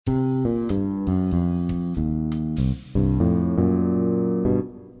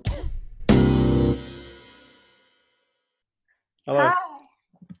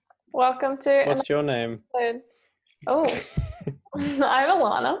Welcome to another What's your name? episode. Oh, I'm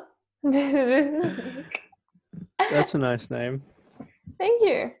Alana. This is Nick. That's a nice name. Thank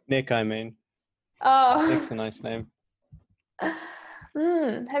you. Nick, I mean. Oh, Nick's a nice name.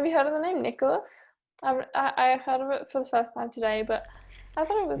 have you heard of the name Nicholas? I heard of it for the first time today, but I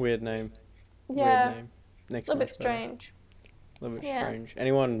thought it was, Weird name. Weird yeah, name. a Nick's little bit much better. strange. A little bit Yeah, strange.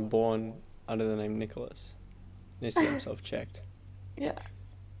 Anyone born under the name Nicholas needs to get himself checked. yeah.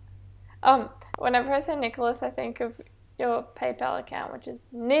 Whenever I say Nicholas, I think of your PayPal account, which is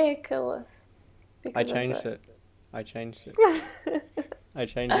Nicholas, I because of changed the. it. I changed it. I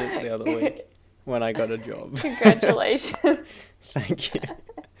changed it the other week when I got a job. Congratulations. Thank you.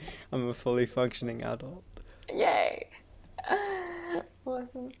 I'm a fully functioning adult. Yay.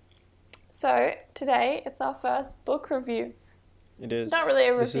 Awesome. So today it's our first book review. It is. Not really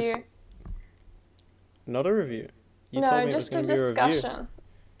a This is review. not a review. You No, told me it was just a going to be a review. discussion.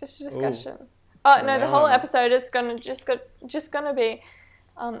 Just a Ooh. discussion. Oh Well, no, the now whole I'm- episode is just gonna be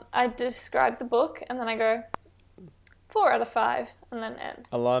I describe the book and then I go 4 out of 5 and then end.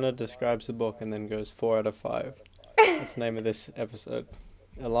 Alana describes the book and then goes 4 out of 5. That's the name of this episode.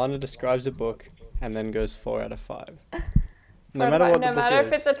 Alana describes a book and then goes 4 out of 5. No matter what the No book matter is.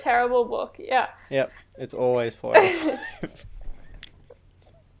 if it's a terrible book, yeah. Yep, it's always 4 out of 5.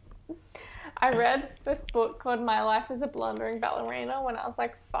 I read this book called My Life as a Blundering Ballerina when I was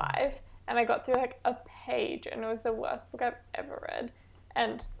like 5, and I got through like a page, and it was the worst book I've ever read.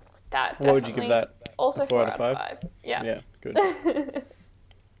 And that What would you give that? Also A 4 4 out of out of 5? 5. Yeah. Yeah, good.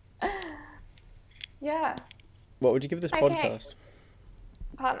 Yeah. What would you give this Okay. podcast?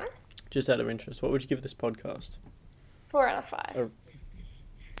 Pardon? Just out of interest, what would you give this podcast? 4 out of 5.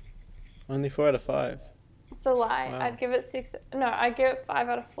 Only 4 out of 5. It's a lie. Wow. I'd give it 6. No, I'd give it 5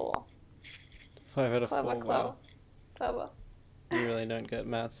 out of 4. 5 out of Clever, 4. clever. Wow. Clever. You really don't get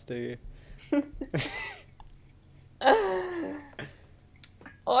maths, do you?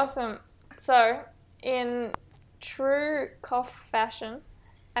 Awesome. So, in true cough fashion,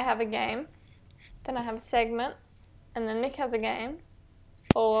 I have a game, then I have a segment, and then Nick has a game.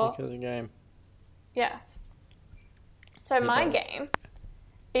 Or, Because a game. yes. So, He my does. game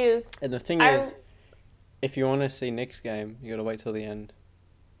is. And the thing is, if you want to see Nick's game, you got to wait till the end.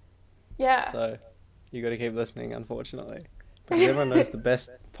 Yeah. So, you got to keep listening, unfortunately. Because everyone knows the best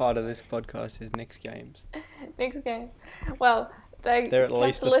part of this podcast is Nick's games. Nick's game. Well, they They're at kept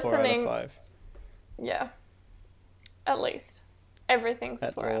least a 4 out of listening. 5. Yeah. At least. Everything's a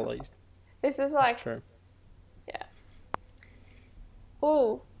At 4 out of 5. least. This is like, True.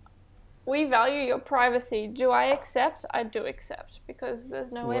 ooh, we value your privacy. Do I accept? I do accept, because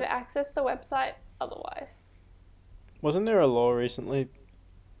there's no way What? to access the website otherwise. Wasn't there a law recently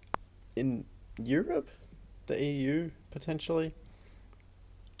in Europe? The EU, potentially?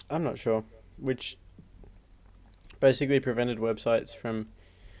 I'm not sure. Which basically prevented websites from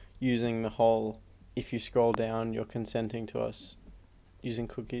using the whole, if you scroll down, you're consenting to us using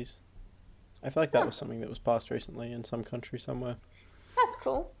cookies. I feel like that was something that was passed recently in some country somewhere. That's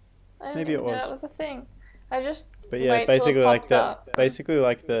cool. I didn't Maybe it even know was. that was a thing. I just But yeah, wait till it basically like pops the up. basically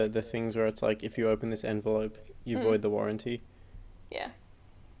like the things where it's like if you open this envelope, you void the warranty. Yeah.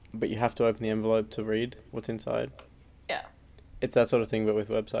 But you have to open the envelope to read what's inside. Yeah. It's that sort of thing, but with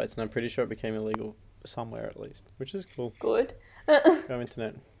websites, and I'm pretty sure it became illegal somewhere at least, which is cool. Good. Go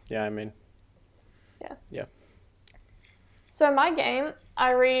internet. Yeah, I mean. Yeah. Yeah. So my game,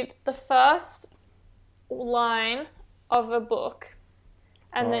 I read the first line of a book,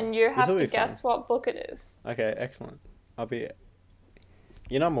 and Oh, then you have this'll to be guess what book it is. Okay, excellent. I'll be.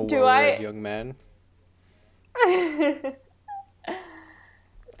 You know I'm a Do well-read I- young man.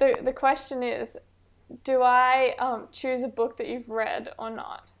 The question is, do I choose a book that you've read or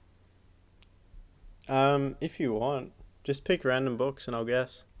not? If you want, just pick random books and I'll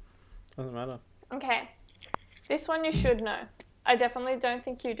guess. Doesn't matter. Okay. This one you should know. I definitely don't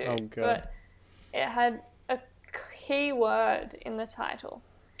think you do. Oh, God. But it had a key word in the title.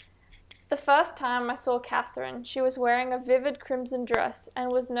 The first time I saw Catherine, she was wearing a vivid crimson dress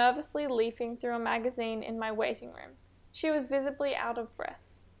and was nervously leafing through a magazine in my waiting room. She was visibly out of breath.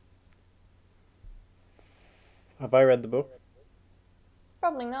 Have I read the book?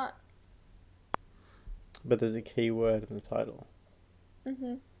 Probably not. But there's a key word in the title.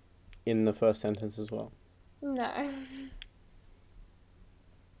 Mm-hmm. In the first sentence as well. No.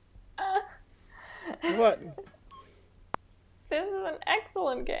 What? This is an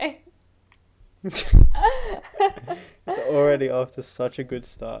excellent game. It's already off to such a good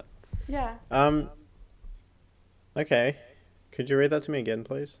start. Yeah. Okay. Could you read that to me again,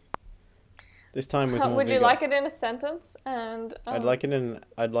 please? This time with more Would you vigor. like it in a sentence? And I'd like it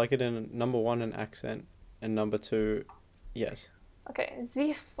in number one, an accent, and number two, yes. Okay.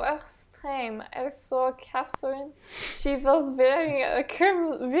 The first time I saw Catherine, she was wearing a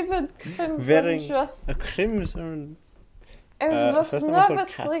vivid crimson Wearing dress. a crimson. And was First time I saw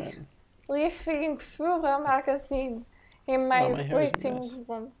nervously Catherine. leafing through her magazine in my Oh, my hair is a waiting mess.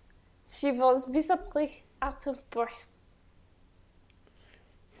 room. She was visibly out of breath.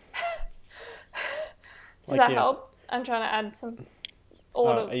 Does Like that you. help? I'm trying to add some Oh,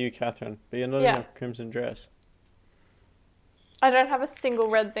 order. are you Catherine? But you're not Yeah. in a crimson dress. I don't have a single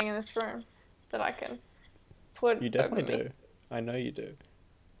red thing in this room that I can put You definitely over me. do. I know you do.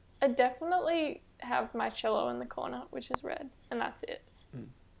 I definitely have my cello in the corner, which is red, and that's it.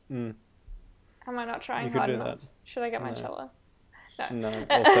 Mm. Am I not trying You could hard do enough? that. Should I get my No. cello? No. No,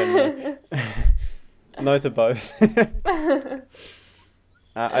 also no. No to both.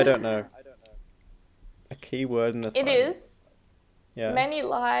 I don't know. A key word in the It title. is Yeah. Many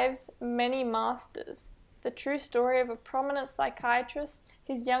Lives, Many Masters. The true story of a prominent psychiatrist,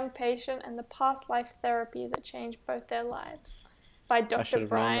 his young patient, and the past life therapy that changed both their lives. By should Dr. have known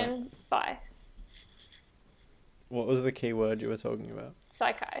Brian Weiss, What was the key word you were talking about?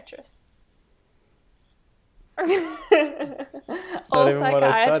 psychiatrist. not All even what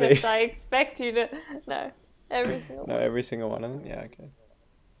I psychiatrists, study. I expect you to know every single No, one. every single one of them? Yeah, okay.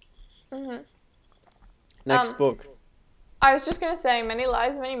 hmm Next book. I was just going to say, Many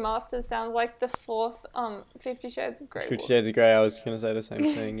Lives, Many Masters sounds like the fourth 50 Shades of Grey 50 book. Shades of Grey, I was going to say the same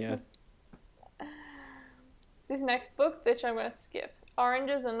thing, yeah. This next book, which I'm going to skip.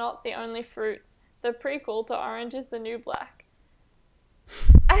 Oranges Are Not the Only Fruit. The prequel to Orange is the New Black.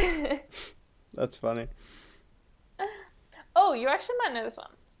 That's funny. Oh, you actually might know this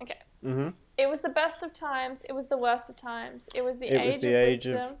one. Okay. Mm-hmm. It was the best of times. It was the worst of times. It was the It age was the of age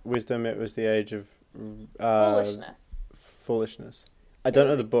wisdom. of wisdom. It was the age of Foolishness. foolishness. I don't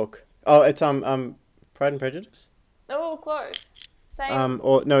know the book. Oh, it's Pride and Prejudice. Oh, close. Same.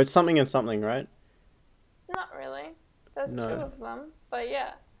 Or no, it's something and something, right? Not really. There's No. two of them, but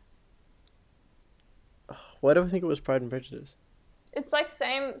yeah. Why do I think it was Pride and Prejudice? It's like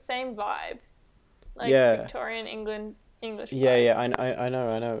same vibe. Like Yeah. Victorian England English Yeah, vibe. yeah, I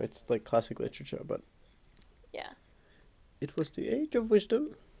know. It's like classic literature, but Yeah. it was the age of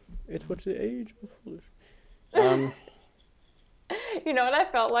wisdom. It was the age of foolishness. You know what I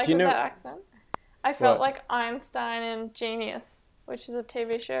felt like Do you with know- that accent? I felt What? like Einstein in Genius, which is a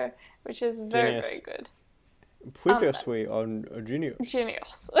TV show, which is very, Genius. very good. Previously on Junior.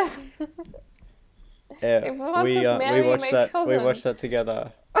 Genius. Yeah, If we want we to marry watched my that. We cousins. watched that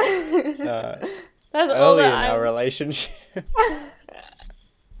together That's all early in that our I'm... relationship,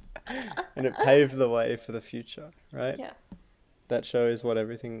 and it paved the way for the future. Right. Yes. That shows what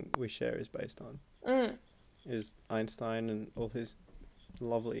everything we share is based on. Mm. Is Einstein and all his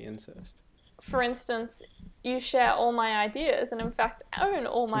lovely incest. For instance, you share all my ideas and in fact own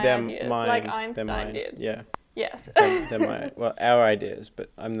all my They're ideas, mine, like they're Einstein mine. did. Yeah. Yes. They're my, well, our ideas,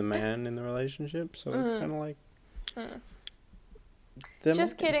 but I'm the man in the relationship, so it's kind of like. They're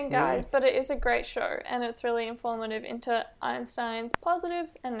Just mine, kidding, really. guys, but it is a great show and it's really informative into Einstein's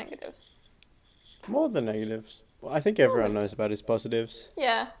positives and negatives. More than negatives. Well, I think everyone knows about his positives.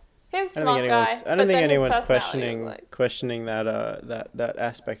 Yeah. He's a I don't smart think guy. anyone's. I but don't think then his anyone's personality was questioning that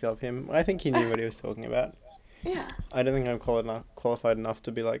aspect of him. I think he knew what he was talking about. Yeah. I don't think I'm qualified enough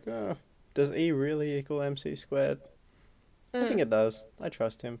to be like, oh, does E really equal MC squared? I think it does. I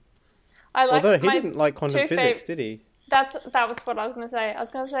trust him. I like Although he my didn't like quantum two physics, did he? That was what I was going to say. I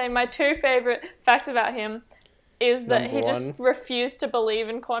was going to say my two favorite facts about him is that Number he just one. refused to believe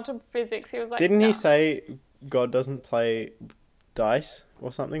in quantum physics. He was like, Didn't "Nah." he say God doesn't play dice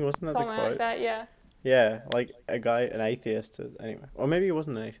or something? Wasn't that Something the quote? like that, yeah. Yeah, like an atheist. Anyway, or maybe he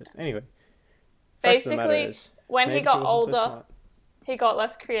wasn't an atheist. Anyway, fact of the matter Basically, is, when he maybe got wasn't so older, smart. he got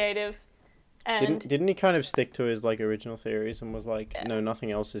less creative. And Didn't he kind of stick to his like original theories and was like, no, nothing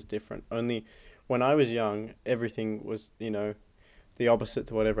else is different. Only when I was young, everything was, the opposite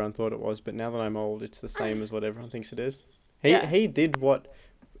to what everyone thought it was. But now that I'm old, it's the same as what everyone thinks it is. He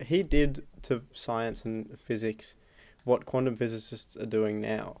did to science and physics what quantum physicists are doing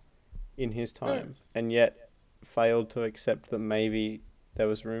now in his time, and yet failed to accept that maybe there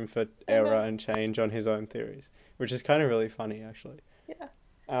was room for error and change on his own theories, which is kind of really funny, actually.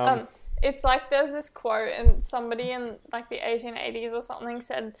 Yeah. It's like there's this quote, and somebody in like the 1880s or something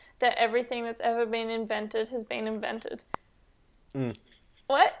said that everything that's ever been invented has been invented.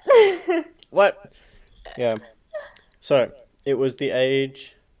 What? What? Yeah. So, it was the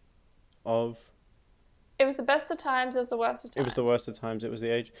age of... It was the best of times, it was the worst of times. It was the worst of times. It was the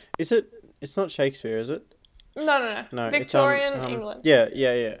age... Is it It's not Shakespeare, is it? No. No, Victorian it's England. Yeah.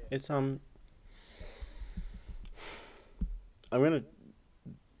 It's I'm gonna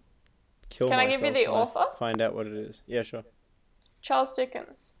kill Can I myself give you the when author? I find out what it is. Yeah, sure. Charles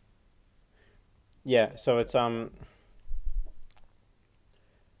Dickens. Yeah, so it's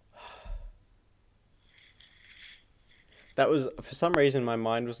that was, for some reason my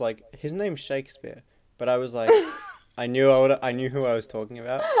mind was like, his name's Shakespeare, but I was like, I knew who I was talking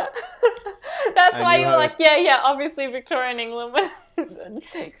about. That's I why knew you were I like, was- yeah, obviously Victorian England when I said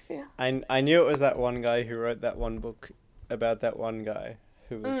Shakespeare. I knew it was that one guy who wrote that one book about that one guy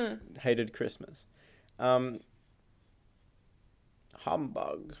who hated Christmas.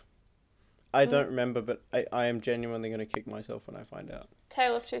 Humbug. I don't remember, but I am genuinely going to kick myself when I find out.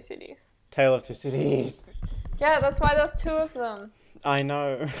 Tale of Two Cities. Tale of Two Cities. Yeah, that's why there's two of them. I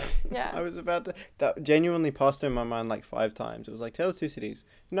know. Yeah. I was about to... That genuinely passed through my mind like 5 times. It was like, Tale of Two Cities.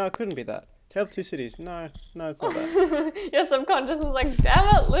 No, it couldn't be that. Tale of Two Cities. No, it's not that. Your subconscious was like,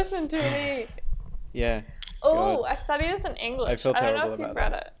 damn it, listen to me. Yeah. Oh, God. I studied this in English. I feel don't know terrible if you've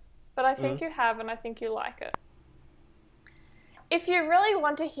about read it, but I think Mm. you have, and I think you like it. If you really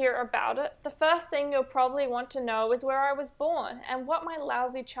want to hear about it, the first thing you'll probably want to know is where I was born and what my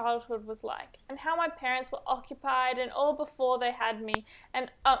lousy childhood was like, and how my parents were occupied and all before they had me,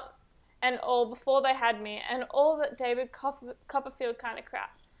 and all before they had me, and all that David Copperfield kind of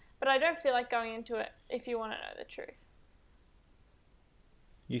crap. But I don't feel like going into it if you want to know the truth.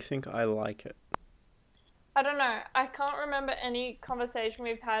 You think I like it? I don't know. I can't remember any conversation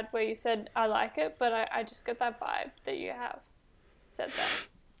we've had where you said I like it, but I just get that vibe that you have said that.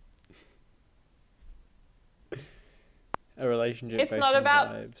 A relationship It's based not on about-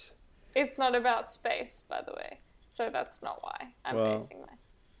 vibes. It's not about space, by the way. So that's not why I'm Well, basing my...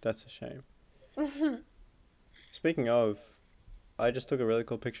 That's a shame. Speaking of, I just took a really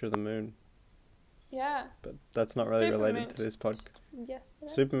cool picture of the moon, Yeah. but that's not really related Supermoon. to this podcast. Yes.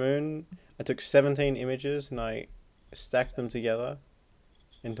 Supermoon, I took 17 images and I stacked them together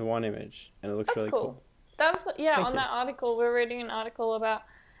into one image, and it looks That's really cool. cool. That was, yeah, Thank on you. that article, we're reading an article about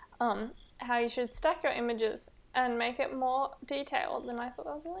how you should stack your images and make it more detailed, and I thought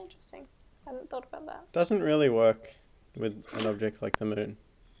that was really interesting. I hadn't thought about that. Doesn't really work with an object like the moon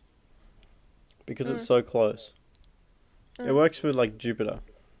because it's Mm. so close. It Mm. works with like Jupiter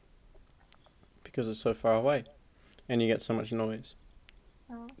because it's so far away and you get so much noise.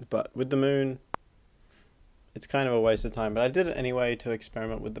 Oh. But with the moon, it's kind of a waste of time. But I did it anyway to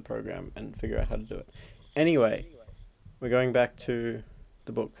experiment with the program and figure out how to do it. Anyway, we're going back to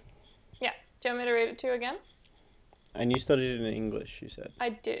the book. Do you want me to read it to you again? And you studied it in English, you said. I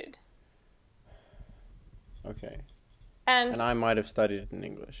did. Okay. And And I might have studied it in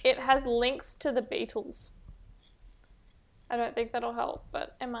English. it has links to the Beatles. I don't think that'll help,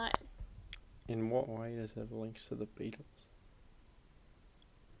 but it might. In what way does it have links to the Beatles?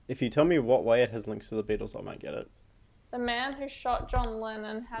 If you tell me what way it has links to the Beatles, I might get it. The man who shot John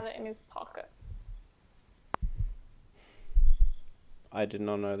Lennon had it in his pocket. I did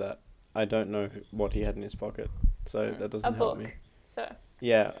not know that. I don't know what he had in his pocket, so that doesn't A help book. me. So,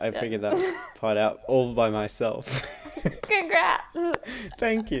 Yeah, I figured that part out all by myself. congrats!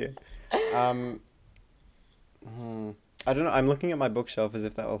 Thank you. I don't know. I'm looking at my bookshelf as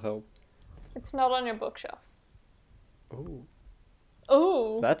if that will help. It's not on your bookshelf. Ooh,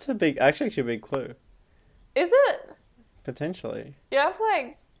 Ooh. that's actually a big clue. Is it? Potentially. You have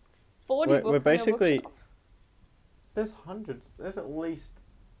like 40 We're books basically- on your bookshelf. There's hundreds. There's at least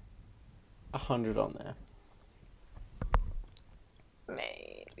 100 on there.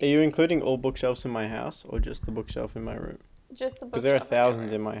 Maybe. Are you including all bookshelves in my house or just the bookshelf in my room? Just the bookshelf. Because there are in your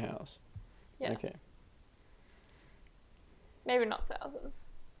thousands room. in my house. Yeah. Okay. Maybe not thousands.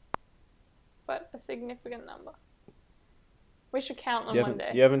 But a significant number. We should count them one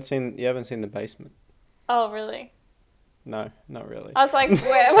day. You haven't seen the basement. Oh, really? No, not really. I was like, where's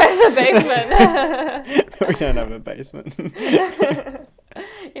the basement? We don't have a basement.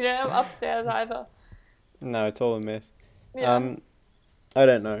 You don't have upstairs either. No, it's all a myth. Yeah. I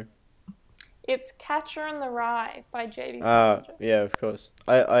don't know. It's Catcher in the Rye by J.D. Salinger. Yeah, of course.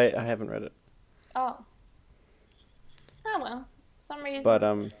 I haven't read it. Oh. Oh, well. For some reason. But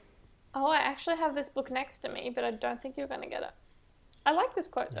Oh, I actually have this book next to me, but I don't think you're going to get it. I like this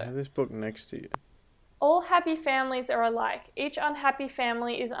quote, I though. have this book next to you. All happy families are alike. Each unhappy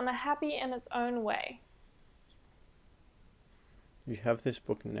family is unhappy in its own way. You have this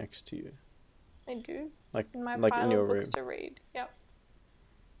book next to you. I do. Like In my like pile in your of books room. to read. Yep.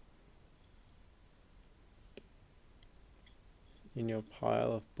 In your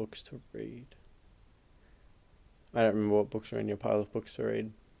pile of books to read. I don't remember what books are in your pile of books to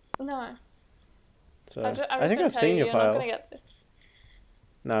read. No. So I'm I just think gonna I've tell seen you, your you're not pile. gonna get this.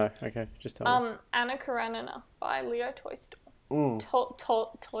 No, okay, just tell me. Anna Karenina by Leo Tolstoy. Mm. Tolstoy.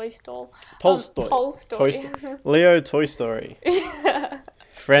 Tolstoy. Tolstoy. Leo Toy Story. Yeah.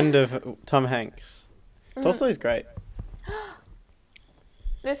 Friend of Tom Hanks. Tolstoy's great.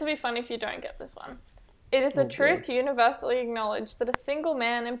 This will be fun if you don't get this one. It is Oh, a truth universally acknowledged that a single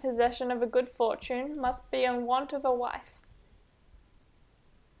man in possession of a good fortune must be in want of a wife.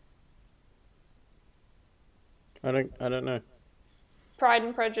 I don't know. Pride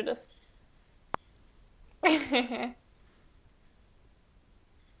and Prejudice.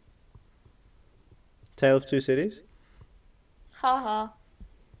 Tale of Two Cities? Haha.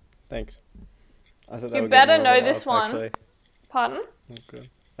 Thanks. I thought that You would better get more know of a this laugh, one. actually. Pardon? Okay.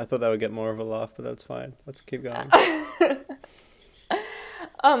 I thought that would get more of a laugh, but that's fine. Let's keep going.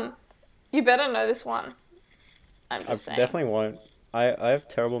 You better know this one. I'm I just saying. definitely won't. I have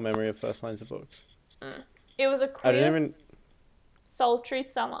terrible memory of first lines of books. It was a I didn't clear, even... sultry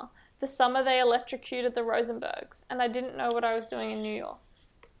summer. The summer they electrocuted the Rosenbergs, and I didn't know what I was doing in New York.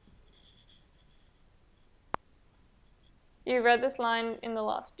 You read this line in the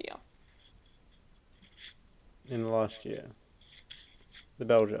last year. In the last year. The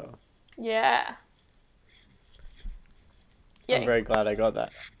Bell Jar. Yeah. Yeah. I'm very glad I got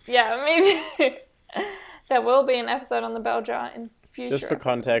that. Yeah, me too. There will be an episode on the Bell Jar in future. Just for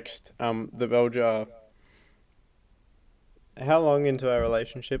context, the Bell Jar... How long into our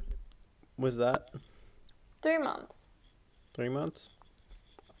relationship was that? 3 months. 3 months?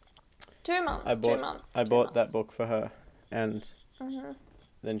 2 months. I 2 months. I 2 bought months. that book for her, and Mm-hmm.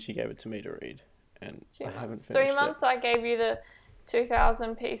 then she gave it to me to read, and 2 I months. haven't 3 finished months I gave you the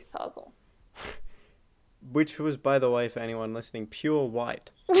 2,000 piece puzzle. it. Which was, by the way, for anyone listening, pure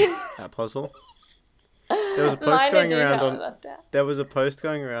white. That puzzle. There was a post going around on. There was a post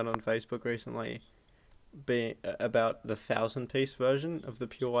going around on Facebook recently, being about the 1,000-piece version of the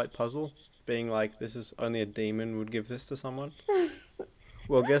pure white puzzle, being like, this is only a demon would give this to someone.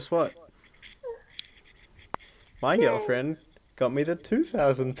 Well, guess what? My girlfriend got me the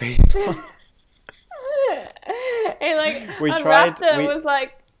 2,000-piece one. He like We unwrapped tried- it we- and was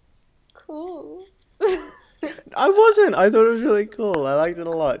like, cool. I wasn't. I thought it was really cool. I liked it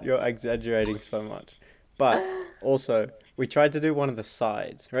a lot. You're exaggerating so much. But also, we tried to do one of the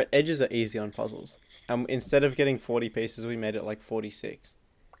sides, right? Edges are easy on puzzles. And instead of getting 40 pieces, we made it like 46.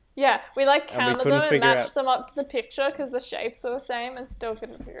 Yeah, we like And we counted couldn't them and figure matched out- them up to the picture because the shapes were the same and still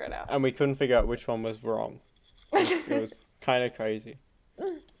couldn't figure it out. And we couldn't figure out which one was wrong. It was kind of crazy.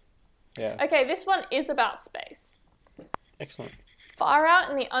 Yeah. Okay, this one is about space. Excellent. Far out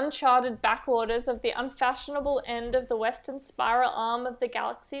in the uncharted backwaters of the unfashionable end of the western spiral arm of the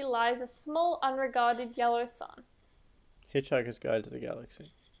galaxy lies a small, unregarded yellow sun. Hitchhiker's Guide to the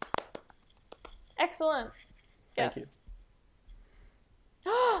Galaxy. Excellent. Thank Yes.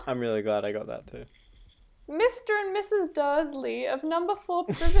 I'm really glad I got that too. Mr. and Mrs. Dursley of Number 4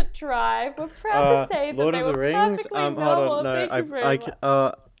 Privet Drive were proud to say that Lord they of the were Rings. perfectly Hold normal. on, no, Thank you very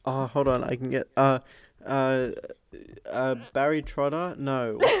much. hold on, I can get Barry Trotter.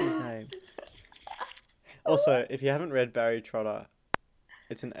 No, what's his name? Also, if you haven't read Barry Trotter,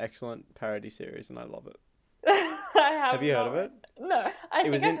 it's an excellent parody series, and I love it. Have you heard of it? No, I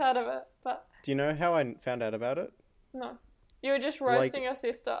think was I've in- heard of it, but Do you know how I found out about it? no. You were just roasting your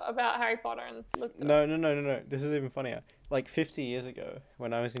sister about Harry Potter and looked it up. No. This is even funnier. Like 50 years ago,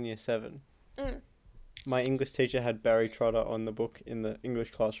 when I was in year 7, my English teacher had Barry Trotter on the book in the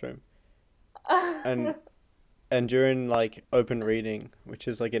English classroom. And during like open reading, which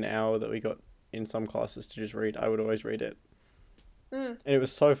is like an hour that we got in some classes to just read, I would always read it. And it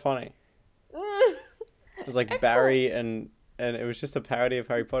was so funny. It was like Barry and it was just a parody of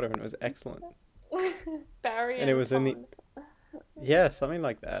Harry Potter, and it was excellent. Barry And it was in the Pond. Yeah, something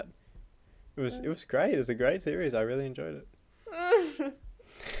like that. It was great. It was a great series. I really enjoyed it.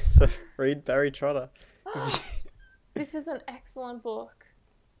 So read Barry Trotter. This is an excellent book.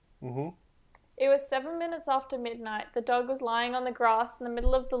 Mhm. It was 7 minutes after midnight. The dog was lying on the grass in the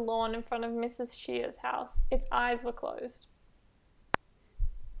middle of the lawn in front of Mrs. Shear's house. Its eyes were closed.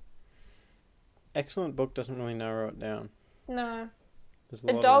 Excellent book doesn't really narrow it down. No. There's a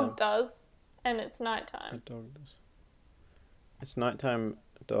The lot dog of them. does, and it's The nighttime. dog does. It's nighttime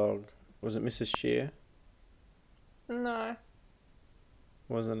dog. Was it Mrs. Shear? No.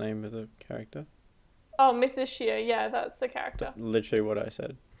 What was the name of the character? Oh, Mrs. Shear. Yeah, that's the character. Literally what I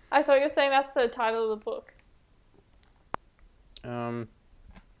said. I thought you were saying that's the title of the book.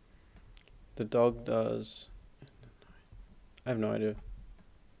 The dog does. I have no idea.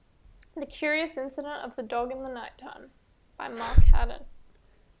 The Curious Incident of the Dog in the Nighttime by Mark Haddon.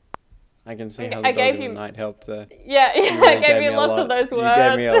 I can see Okay, how the I dog gave of the you- night helped there. Yeah, You I really gave gave you me a lots lot. of those You words.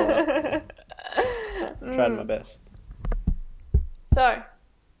 gave me a lot. Tried my best. So, Are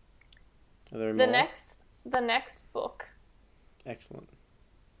there the more? next book Excellent.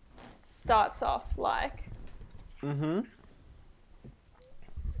 starts off like, Mm-hmm.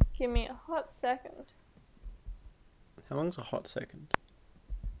 give me a hot second. How long's a hot second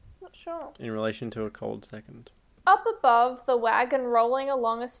Not sure. in relation to a cold second? Up above, the wagon rolling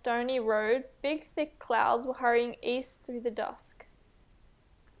along a stony road, big thick clouds were hurrying east through the dusk.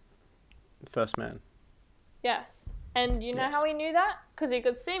 First man. Yes. And you know Yes. how he knew that? Because he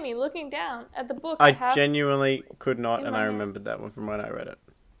could see me looking down at the book I I have. genuinely could not, in and my I hand. remembered that one from when I read it.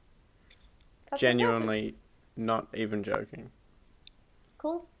 That's Genuinely, not even joking. impressive.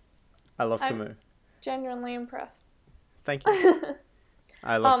 Cool. I love I'm- Camus. Genuinely impressed. Thank you.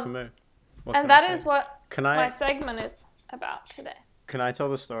 I love Camus. What And can I that say? is what Can my I segment is about today. tell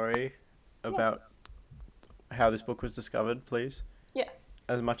the story about how this book was discovered, please? Yes.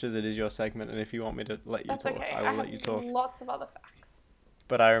 As much as it is your segment, and if you want me to let you That's talk, okay. I will let you have talk. lots of other facts.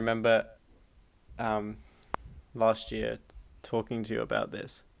 But I remember last year talking to you about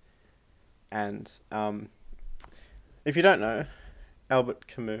this. And if you don't know, Albert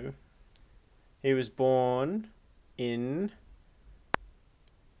Camus, he was born in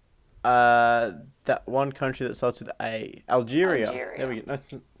that one country that starts with A. Algeria. Algeria. There we go. That's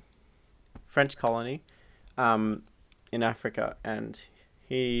French colony in Africa. And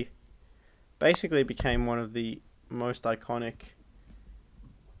he basically became one of the most iconic,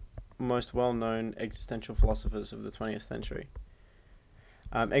 most well-known existential philosophers of the 20th century.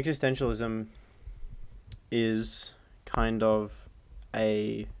 Existentialism is kind of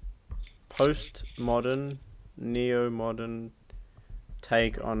a post-modern, neo-modern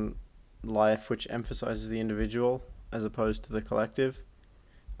take on life which emphasizes the individual as opposed to the collective.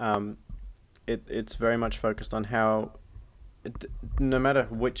 It's very much focused on how, no matter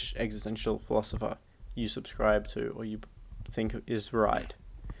which existential philosopher you subscribe to or you think is right,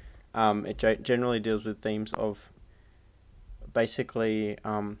 it generally deals with themes of basically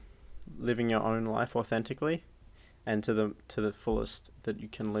living your own life authentically and to the fullest that you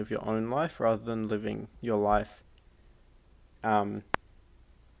can live your own life, rather than living your life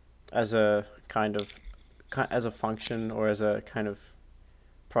as a as a function or as a kind of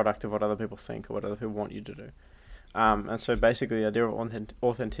product of what other people think or what other people want you to do. And so basically the idea of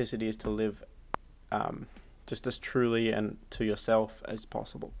authenticity is to live just as truly and to yourself as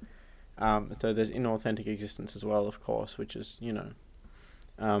possible. So there's inauthentic existence as well, of course, which is,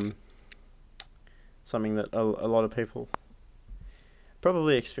 something that a lot of people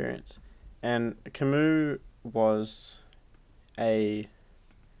probably experience. And Camus was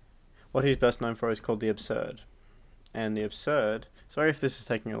what he's best known for is called the absurd. And the absurd, sorry if this is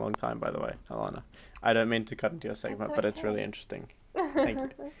taking a long time, by the way, Alana. I don't mean to cut into your segment, That's but it's okay. really interesting.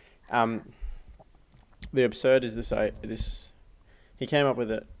 Thank you. The absurd is this. He came up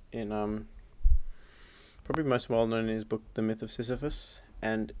with it in probably most well known in his book, The Myth of Sisyphus,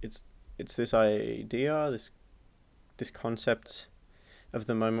 and it's this idea, this concept of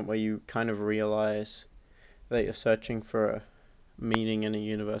the moment where you kind of realize that you're searching for a meaning in a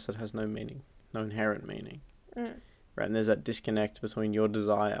universe that has no meaning, no inherent meaning. Right, and there's that disconnect between your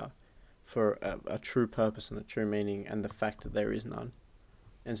desire for a true purpose and a true meaning and the fact that there is none.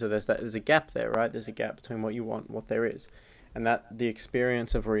 And so there's a gap there, right? There's a gap between what you want and what there is. And that the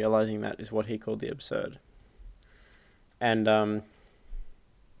experience of realizing that is what he called the absurd. And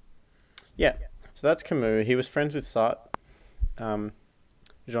so that's Camus. He was friends with Sartre,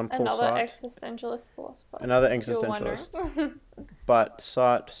 Jean-Paul Another Sartre. existentialist philosopher. Another if you were existentialist. wondering. But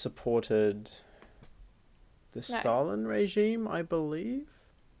Sartre supported the No. Stalin regime, I believe.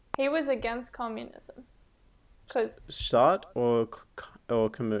 He was against communism. Because Sartre or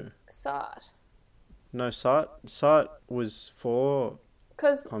Camus? Sartre. No, Sartre was for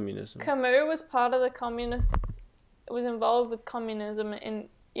Because communism. Camus was part of the communist, was involved with communism in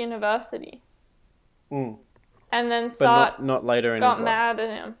university. And then But Sartre not later in got his life. mad at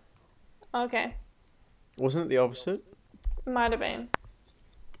him. Okay. Wasn't it the opposite? Might have been.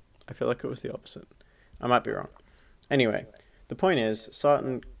 I feel like it was the opposite. I might be wrong. Anyway, the point is, Sartre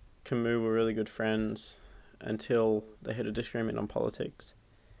and Camus were really good friends until they had a disagreement on politics.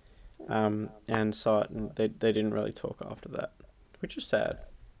 And Sartre, they didn't really talk after that, which is sad.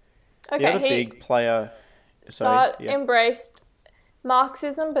 Okay, The other big player... Sartre embraced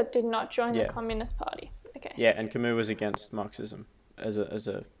Marxism but did not join Yeah. the Communist Party. Okay. Yeah, and Camus was against Marxism as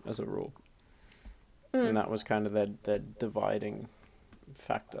a rule. And that was kind of their dividing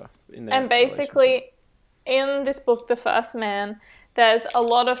factor in their And basically, in this book, The First Man, there's a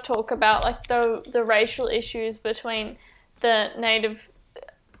lot of talk about like the racial issues between the native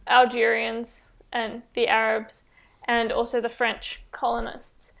Algerians and the Arabs, and also the French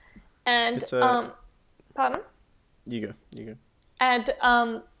colonists. And pardon? You go. And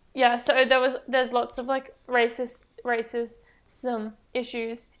yeah, so there's lots of like racism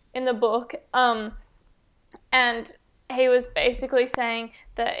issues in the book. And he was basically saying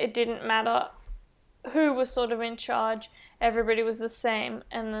that it didn't matter who was sort of in charge, everybody was the same,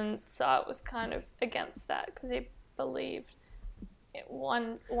 and then Sartre was kind of against that because he believed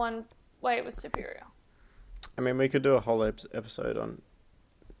one way was superior. I mean, we could do a whole episode on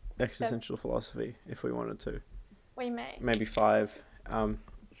existential philosophy if we wanted to. We may. Maybe 5.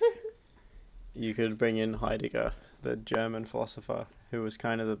 You could bring in Heidegger, the German philosopher, who was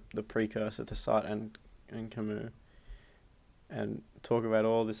kind of the precursor to Sartre and Camus, and talk about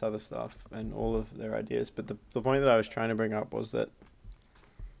all this other stuff and all of their ideas. But the point that I was trying to bring up was that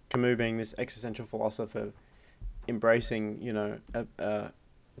Camus, being this existential philosopher, embracing,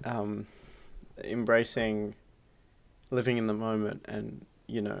 embracing living in the moment and,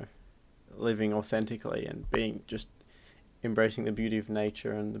 living authentically and being just embracing the beauty of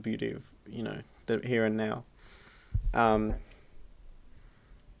nature and the beauty of, the here and now,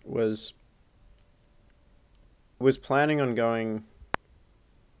 was planning on going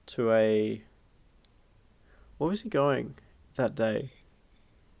to what was he going that day?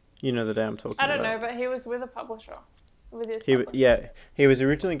 You know the day I'm talking about. I don't know, but he was with a publisher. With his publisher. Yeah, he was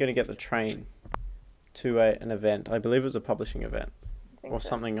originally going to get the train to an event. I believe it was a publishing event or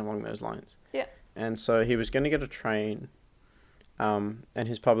something along those lines. Yeah. And so he was going to get a train, and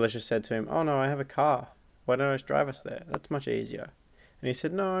his publisher said to him, "Oh no, I have a car. Why don't I just drive us there? That's much easier." And he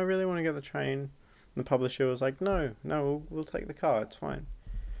said, "No, I really want to get the train." And the publisher was like, "No, we'll take the car. It's fine."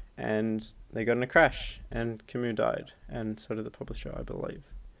 And they got in a crash, and Camus died, and so did the publisher, I believe.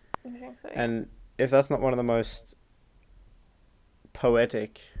 I think so, yeah. And if that's not one of the most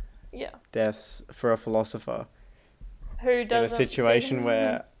poetic deaths for a philosopher, who doesn't, in a situation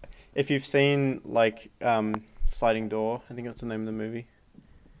where, if you've seen like Sliding Door, I think that's the name of the movie.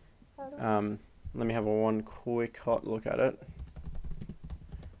 Let me have one quick hot look at it.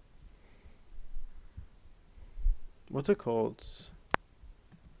 What's it called?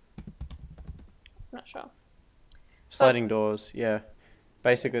 I'm not sure. Sliding Doors, yeah.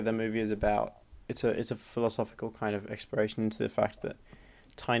 Basically, the movie is about it's a philosophical kind of exploration into the fact that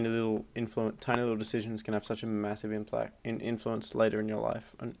tiny little decisions can have such a massive influence later in your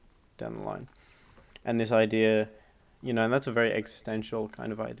life and down the line. And this idea, and that's a very existential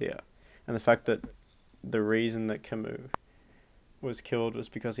kind of idea. And the fact that the reason that Camus was killed was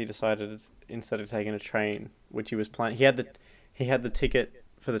because he decided, instead of taking a train, which he was planning, he had the ticket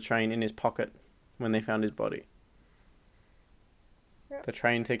for the train in his pocket when they found his body. Yep. The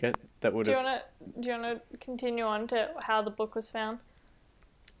train ticket that would have... Do you want to continue on to how the book was found?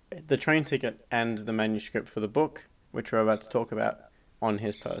 The train ticket and the manuscript for the book, which we're about to talk about, on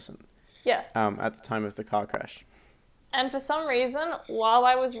his person. Yes. At the time of the car crash. And for some reason, while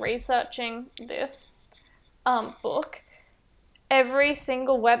I was researching this book, every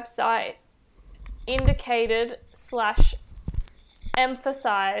single website indicated /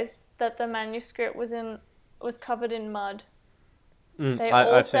 emphasized that the manuscript was covered in mud.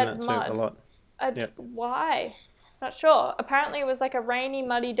 I've seen that mud. Too a lot. Why? Not sure. Apparently it was like a rainy,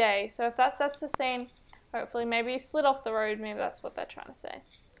 muddy day. So if that sets the scene, hopefully maybe he slid off the road. Maybe that's what they're trying to say.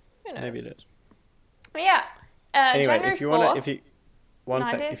 Who knows? Maybe it is. But yeah. Anyway, January if you 4th, want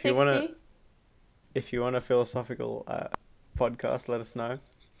to, if you want a philosophical podcast, let us know.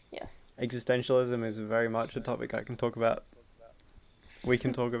 Yes. Existentialism is very much a topic I can talk about. We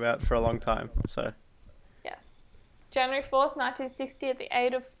can talk about for a long time. So. Yes. January 4th, 1960, at the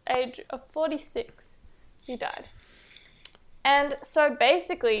age of 46, he died. And so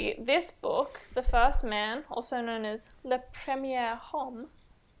basically, this book, The First Man, also known as Le Premier Homme,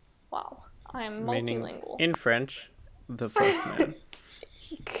 wow, I am multilingual. Meaning, in French, The First Man.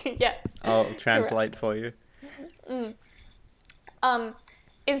 Yes. I'll translate for you.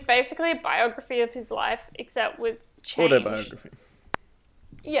 Is basically a biography of his life, except with change. Autobiography.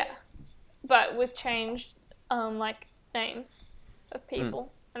 Yeah, but with changed, names of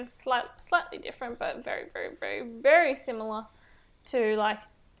people. And slightly different, but very, very, very, very similar to,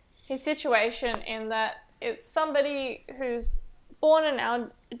 his situation, in that it's somebody who's born in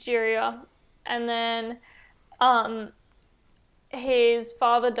Algeria, and then his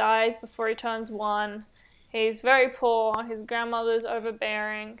father dies before he turns 1. He's very poor, his grandmother's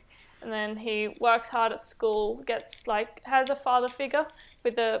overbearing, and then he works hard at school, has a father figure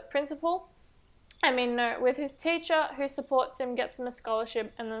with the principal, I mean, no, with his teacher who supports him, gets him a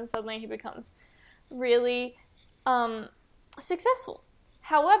scholarship, and then suddenly he becomes really successful.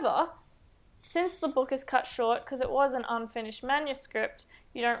 However, since the book is cut short, because it was an unfinished manuscript,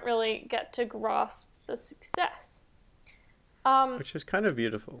 you don't really get to grasp the success. Which is kind of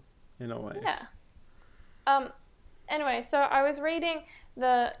beautiful, in a way. Yeah. Anyway, so I was reading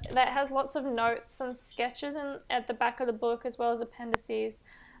that has lots of notes and sketches at the back of the book, as well as appendices,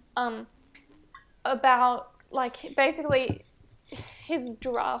 about, like, basically his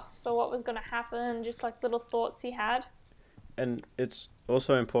drafts for what was going to happen, just like little thoughts he had. And it's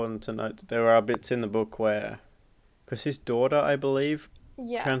also important to note that there are bits in the book where, because his daughter, I believe,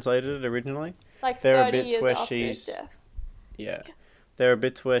 translated it originally. Like there 30 are bits years where after his death. Yeah. There are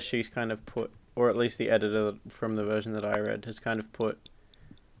bits where she's kind of put, or at least the editor from the version that I read has kind of put,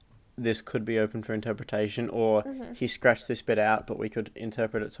 this could be open for interpretation, or he scratched this bit out, but we could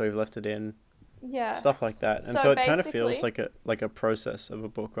interpret it, so we've left it in. Yeah. Stuff like that. And so it kind of feels like a process of a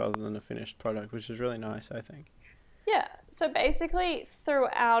book rather than a finished product, which is really nice, I think. Yeah. So basically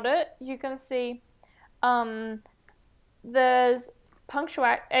throughout it, you can see there's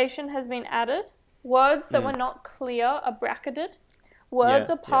punctuation has been added. Words that were not clear are bracketed. Words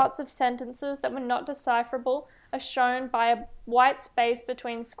or parts of sentences that were not decipherable are shown by a white space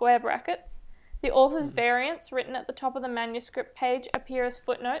between square brackets. The author's variants written at the top of the manuscript page appear as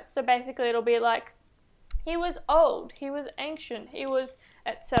footnotes. So basically it'll be like, he was old, he was ancient, he was,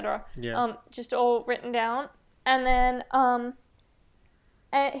 etc. Yeah. Just all written down. And then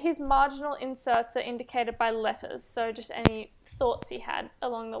his marginal inserts are indicated by letters. So just any thoughts he had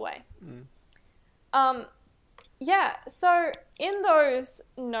along the way. Yeah, so in those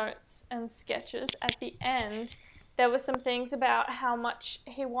notes and sketches at the end, there were some things about how much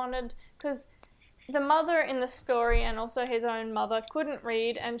he wanted, because the mother in the story and also his own mother couldn't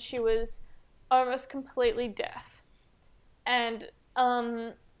read, and she was almost completely deaf. And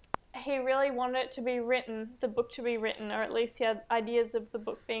he really wanted it to be written, the book to be written, or at least he had ideas of the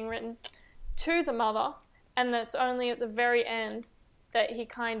book being written to the mother, and that's only at the very end that he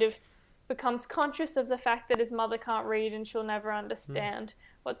kind of becomes conscious of the fact that his mother can't read and she'll never understand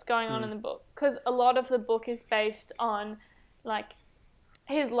what's going on in the book. Because a lot of the book is based on, like,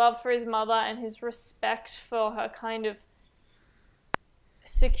 his love for his mother and his respect for her kind of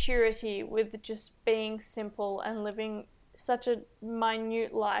security with just being simple and living such a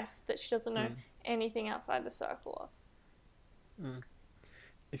minute life that she doesn't know anything outside the circle of.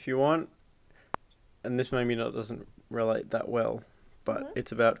 If you want, and this maybe doesn't relate that well, but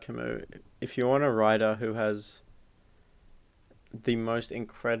it's about Camus. If you want a writer who has the most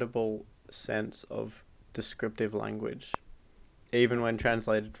incredible sense of descriptive language, even when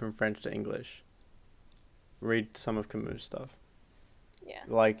translated from French to English, read some of Camus' stuff. Yeah.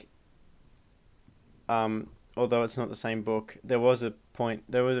 Like, although it's not the same book, there was a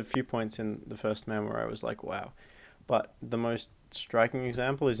few points in The First Man where I was like, wow. But the most striking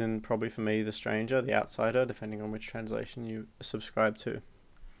example is in, probably for me, The Stranger, The Outsider, depending on which translation you subscribe to,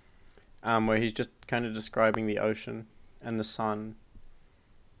 where he's just kind of describing the ocean and the sun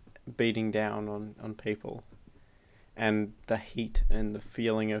beating down on people, and the heat and the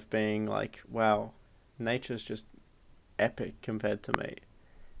feeling of being like, wow, nature's just epic compared to me.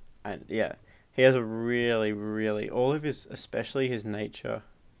 And yeah, he has a really, really, all of his, especially his nature,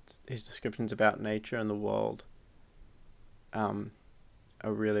 his descriptions about nature and the world, are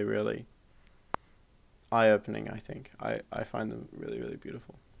really, really eye-opening, I think. I find them really, really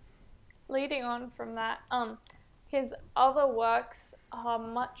beautiful. Leading on from that, his other works are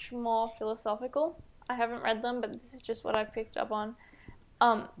much more philosophical. I haven't read them, but this is just what I've picked up on.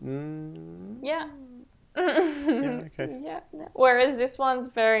 Yeah. Yeah, okay. Yeah. Whereas this one's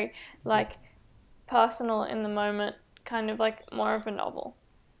very, like, personal in the moment, kind of like more of a novel.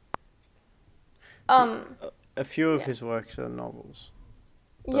 A few of his works are novels.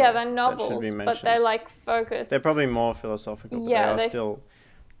 Yeah, they're novels, but they're like focused. They're probably more philosophical, but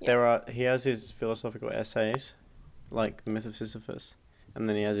they are he has his philosophical essays, like The Myth of Sisyphus, and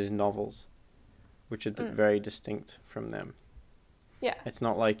then he has his novels, which are very distinct from them. Yeah. It's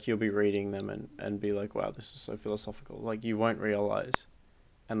not like you'll be reading them and be like, wow, this is so philosophical. Like, you won't realize,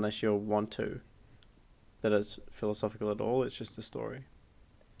 unless you want to, that it's philosophical at all. It's just a story.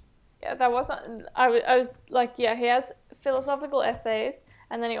 Yeah, that wasn't... I was like, yeah, he has philosophical essays,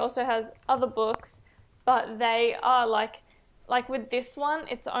 and then he also has other books, but they are like with this one,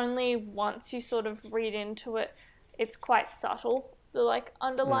 it's only once you sort of read into it, it's quite subtle, the like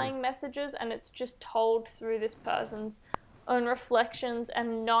underlying messages, and it's just told through this person's own reflections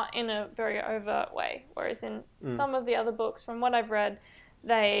and not in a very overt way. Whereas in some of the other books, from what I've read,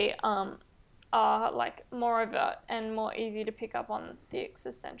 they are like more overt and more easy to pick up on the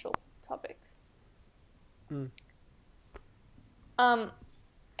existential topics.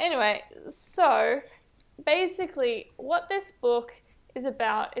 Anyway, so basically what this book is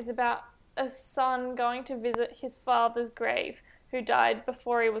about a son going to visit his father's grave, who died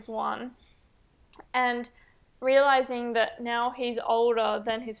before he was 1, and realizing that now he's older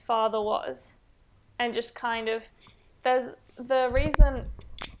than his father was, and just kind of, there's the reason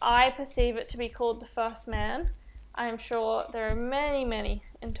I perceive it to be called The First Man. I'm sure there are many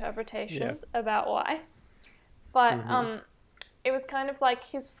interpretations about why, but it was kind of like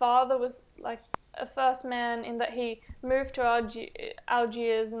his father was like a first man in that he moved to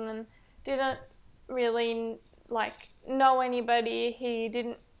Algiers and then didn't really like know anybody. He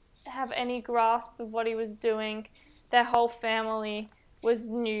didn't have any grasp of what he was doing. Their whole family was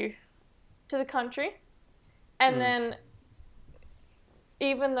new to the country. And then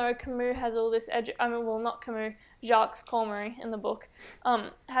even though Camus has all this not Camus, Jacques Cormery in the book,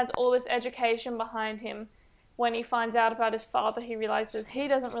 has all this education behind him, when he finds out about his father, he realizes he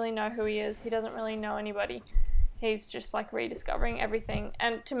doesn't really know who he is. He doesn't really know anybody. He's just like rediscovering everything.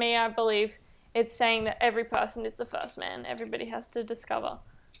 And to me, I believe it's saying that every person is the first man. Everybody has to discover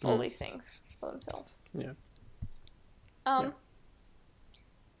all these things for themselves. Yeah.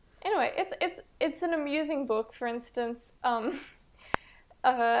 Anyway, it's an amusing book. For instance,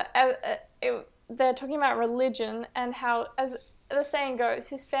 they're talking about religion and how, as the saying goes,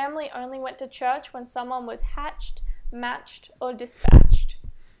 his family only went to church when someone was hatched, matched, or dispatched.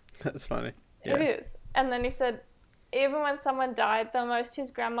 That's funny. Yeah. It is. And then he said, even when someone died, the most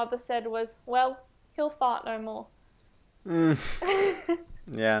his grandmother said was, well, he'll fart no more.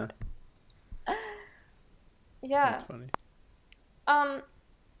 Yeah. Yeah. That's funny.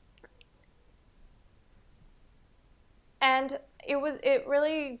 And it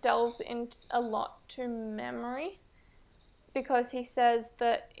really delves into a lot to memory, because he says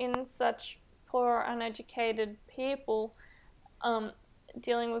that in such poor, uneducated people,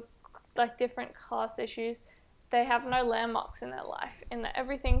 dealing with like different class issues, they have no landmarks in their life, in that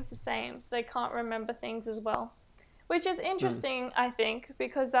everything's the same, so they can't remember things as well. Which is interesting, I think,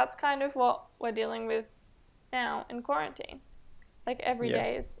 because that's kind of what we're dealing with now in quarantine. Like every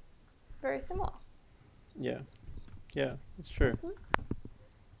day is very similar. Yeah. Yeah, it's true.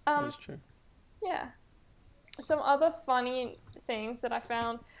 It's true. Yeah. Some other funny things that I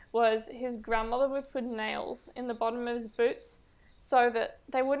found was his grandmother would put nails in the bottom of his boots so that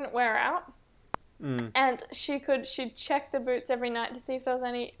they wouldn't wear out. And she'd check the boots every night to see if there was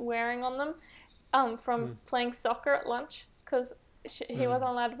any wearing on them from playing soccer at lunch, because he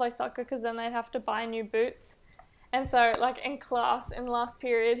wasn't allowed to play soccer because then they'd have to buy new boots. And so, like, in class, in the last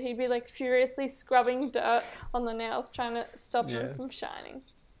period, he'd be, like, furiously scrubbing dirt on the nails, trying to stop them from shining.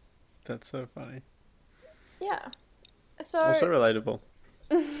 That's so funny. Yeah. So also relatable.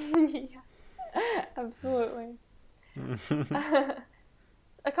 Yeah, absolutely.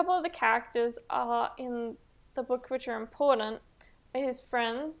 A couple of the characters are in the book which are important. His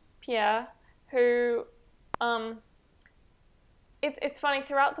friend, Pierre, who... It's funny,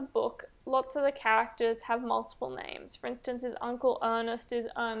 throughout the book, lots of the characters have multiple names. For instance, his uncle Ernest is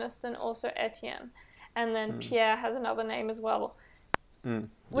Ernest and also Etienne. And then Pierre has another name as well.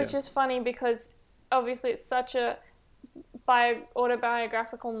 Which is funny because obviously it's such a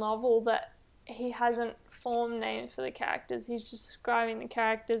autobiographical novel that he hasn't formed names for the characters. He's just describing the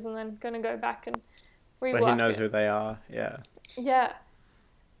characters and then going to go back and rework it. But he knows who they are, yeah. Yeah.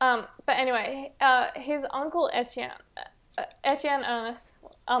 But anyway, his uncle Etienne Ernest,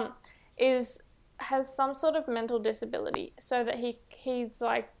 has some sort of mental disability, so that he's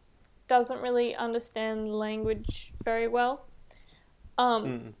like doesn't really understand language very well.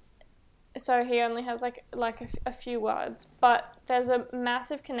 So he only has like a few words, but there's a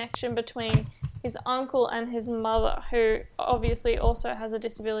massive connection between his uncle and his mother, who obviously also has a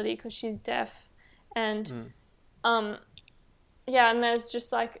disability because she's deaf, and and there's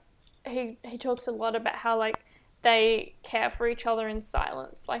just like he talks a lot about how like they care for each other in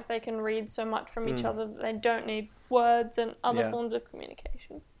silence, like they can read so much from each other that they don't need words and other forms of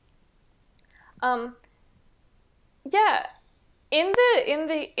communication.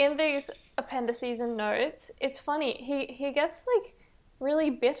 In these appendices and notes, it's funny, he gets like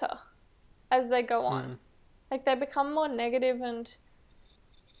really bitter as they go on. Like they become more negative, and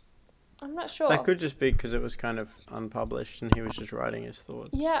I'm not sure. That could just be because it was kind of unpublished and he was just writing his thoughts.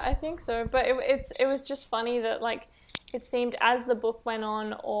 Yeah, I think so. But it was just funny that like it seemed as the book went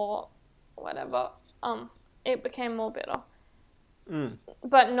on or whatever, it became more bitter.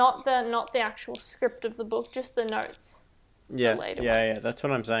 But not the actual script of the book, just the notes. Yeah, later yeah, ones. yeah. That's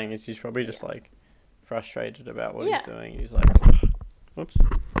what I'm saying. Is he's probably just Yeah. like frustrated about what Yeah. he's doing. He's like, whoops,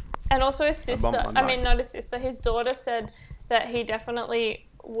 And also his I bumped sister, my I mean, mic. not his sister, his daughter said that he definitely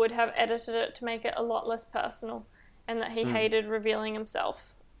would have edited it to make it a lot less personal and that he hated revealing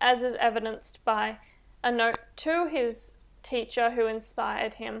himself, as is evidenced by a note to his teacher who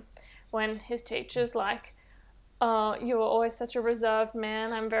inspired him when his teacher's like, you were always such a reserved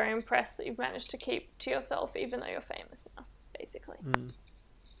man. I'm very impressed that you've managed to keep to yourself even though you're famous now, basically.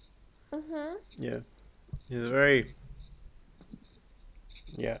 Yeah, he's very.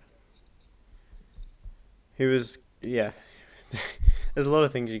 Yeah, he was. Yeah, there's a lot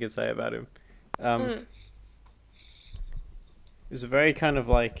of things you could say about him. He was a very kind of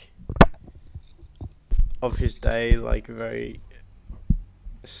like of his day, like very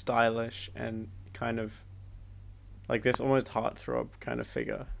stylish and kind of like this almost heartthrob kind of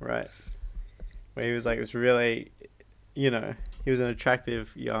figure, right? Where he was like this really, he was an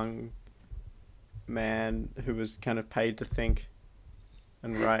attractive young man who was kind of paid to think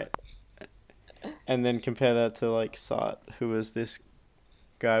and write. And then compare that to like Sart, who was this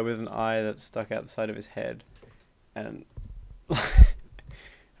guy with an eye that stuck out the side of his head and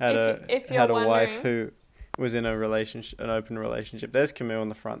If you're had a wife wondering, who was in an open relationship. There's Camus on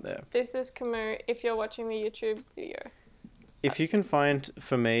the front there. this is Camus if you're watching the YouTube video. If you can find,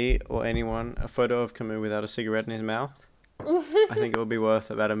 for me or anyone, a photo of Camus without a cigarette in his mouth, I think it would be worth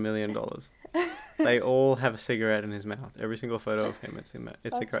about $1 million. They all have a cigarette in his mouth. Every single photo of him, it's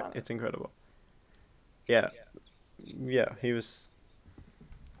incredible. Yeah, he was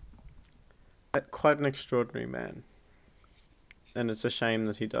quite an extraordinary man, and it's a shame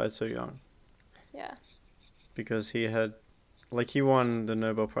that he died so young. Yeah. Because he won the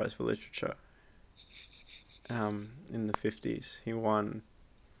Nobel Prize for Literature. In the 50s, he won.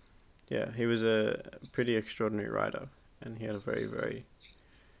 Yeah, he was a pretty extraordinary writer, and he had a very, very.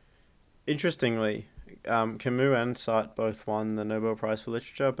 Interestingly, Camus and Sartre both won the Nobel Prize for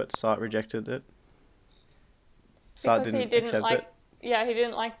Literature, but Sartre rejected it. Sartre didn't accept it. Yeah, he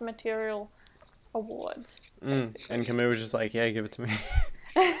didn't like material awards. And Camus was just like, yeah, give it to me.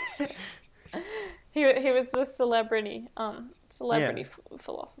 He was the celebrity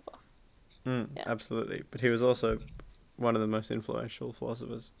philosopher. Yeah. Absolutely, but he was also one of the most influential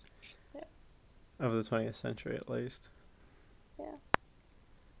philosophers of the 20th century, at least. Yeah.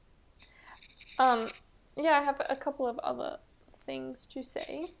 I have a couple of other things to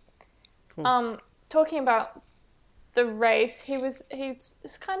say. Cool. Talking about the race, he's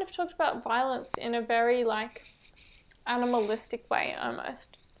kind of talked about violence in a very like animalistic way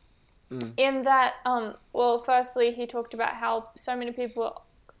almost. In that, firstly, he talked about how so many people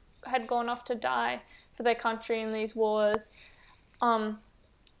had gone off to die for their country in these wars. And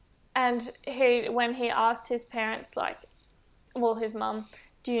when he asked his parents, his mum,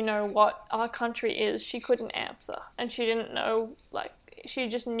 do you know what our country is? She couldn't answer. And she didn't know, she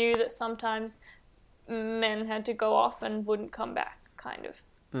just knew that sometimes men had to go off and wouldn't come back, kind of.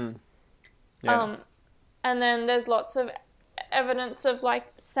 Yeah. And then there's lots of evidence of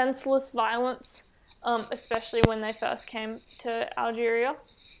senseless violence, especially when they first came to Algeria.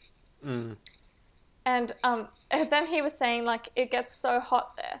 And then he was saying it gets so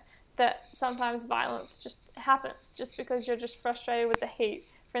hot there that sometimes violence just happens just because you're just frustrated with the heat.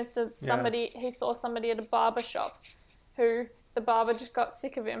 For instance, he saw somebody at a barber shop who the barber just got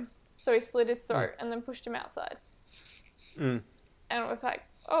sick of him, so he slit his throat and then pushed him outside. And it was like,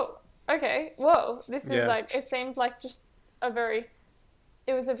 oh, okay, whoa, this is it seemed like just it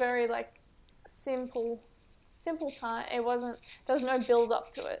was a very simple time. It wasn't, there was no build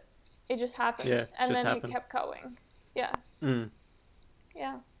up to it. It just happened. Yeah, and then happened. he kept going. Yeah.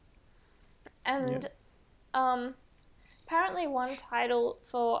 Yeah. And apparently one title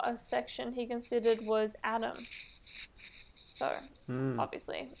for a section he considered was Adam. So,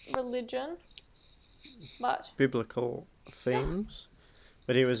 obviously, religion, but... biblical themes,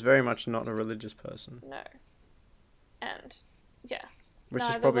 but he was very much not a religious person. No. And, yeah. Which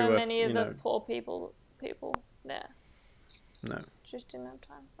neither is probably were worth, many of the poor people there. No. Just didn't have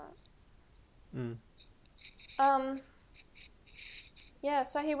time for it.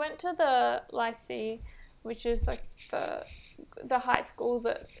 So he went to the lycée, which is the high school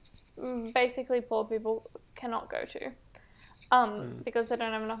that basically poor people cannot go to. Because they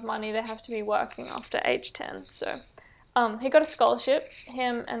don't have enough money, they have to be working after age 10. So he got a scholarship,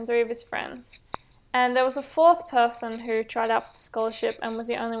 him and 3 of his friends. And there was a 4th person who tried out for the scholarship and was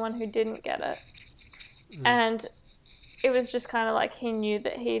the only one who didn't get it. And it was just kind of he knew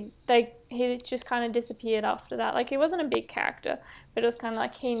that he just kind of disappeared after that. He wasn't a big character, but it was kind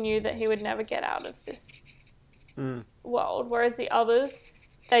of he knew that he would never get out of this world, whereas the others,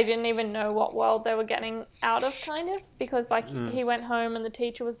 they didn't even know what world they were getting out of, kind of, because like he went home and the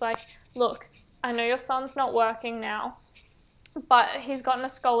teacher was like, look, I know your son's not working now, but he's gotten a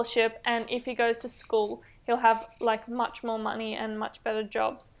scholarship, and if he goes to school, he'll have like much more money and much better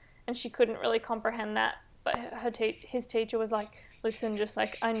jobs. And she couldn't really comprehend that, but his teacher was like, listen, just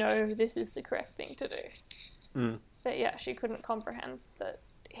like, I know this is the correct thing to do. But yeah, she couldn't comprehend that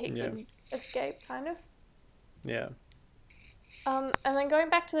he could escape, kind of. Yeah. And then going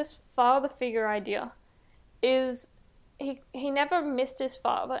back to this father figure idea, is he never missed his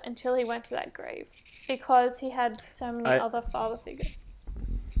father until he went to that grave, because he had so many other father figures.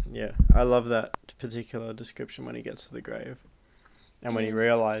 Yeah, I love that particular description when he gets to the grave. And when he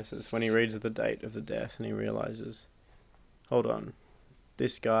realizes, when he reads the date of the death and he realizes, hold on,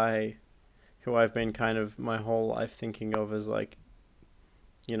 this guy who I've been kind of my whole life thinking of as like,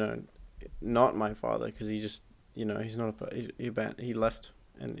 you know, not my father, because he just, you know, he's not he left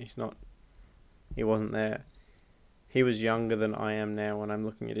and he wasn't there. He was younger than I am now when I'm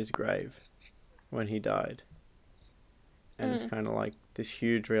looking at his grave when he died. And it's kind of like this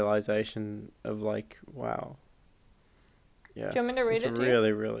huge realization of like, wow. Yeah. Do you want me to read it to you?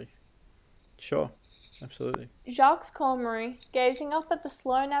 Really, really. Sure. Absolutely. Jacques Cormery, gazing up at the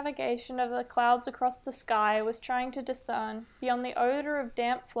slow navigation of the clouds across the sky, was trying to discern, beyond the odour of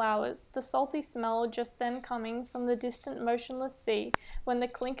damp flowers, the salty smell just then coming from the distant motionless sea, when the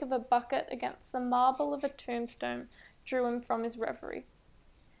clink of a bucket against the marble of a tombstone drew him from his reverie.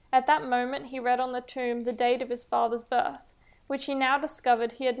 At that moment he read on the tomb the date of his father's birth, which he now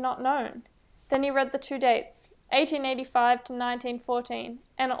discovered he had not known. Then he read the two dates, 1885 to 1914,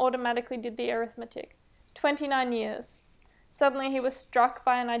 and automatically did the arithmetic. 29 years. Suddenly he was struck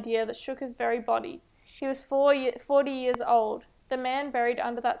by an idea that shook his very body. He was 40 years old. The man buried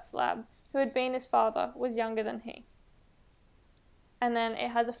under that slab, who had been his father, was younger than he. And then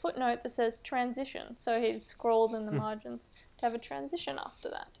it has a footnote that says transition, so he'd scrawled in the margins to have a transition after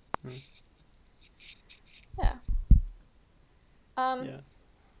that. Yeah. Yeah.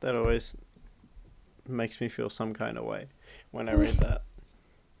 That always makes me feel some kind of way when I read that.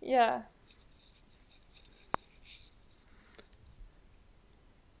 Yeah.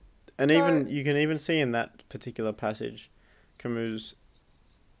 And even you can even see in that particular passage Camus'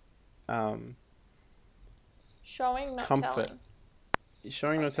 showing, not comfort. telling.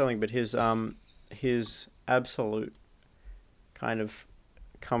 Showing, not telling, but his absolute kind of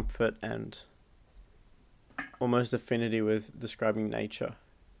comfort and almost affinity with describing nature.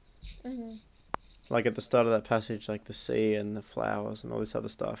 Like at the start of that passage, like the sea and the flowers and all this other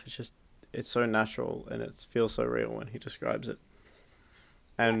stuff. It's so natural and it feels so real when he describes it.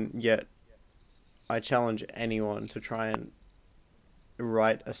 And yet, I challenge anyone to try and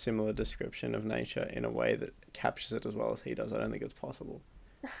write a similar description of nature in a way that captures it as well as he does. I don't think it's possible.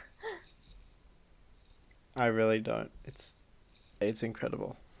 I really don't. It's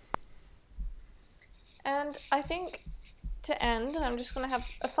incredible. And I think to end, I'm just going to have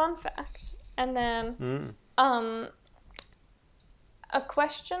a fun fact, and then a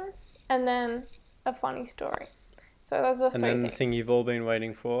question, and then a funny story. So those are three And then things. the thing you've all been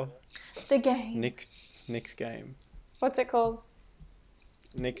waiting for. The game. Nick's game. What's it called?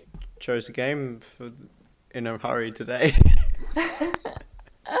 Nick chose a game in a hurry today.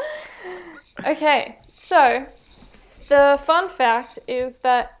 Okay, so the fun fact is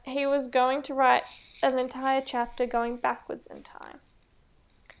that he was going to write an entire chapter going backwards in time.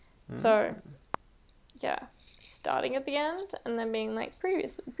 So, yeah, starting at the end and then being like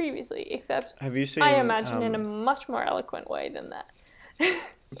previously, except Have you seen? I imagine in a much more eloquent way than that.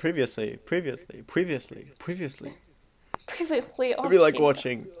 Previously. Previously on It'd be like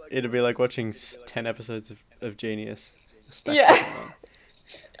Genius. watching 10 episodes of Genius. stacked Yeah. up on,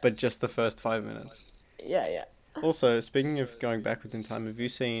 but just the first 5 minutes. Yeah. Also, speaking of going backwards in time, have you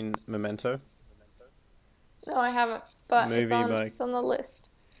seen Memento? No, I haven't, but Movie by- it's on the list.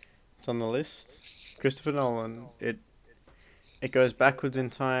 It's on the list. Christopher Nolan. It goes backwards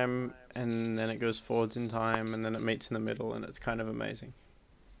in time, and then it goes forwards in time, and then it meets in the middle, and it's kind of amazing.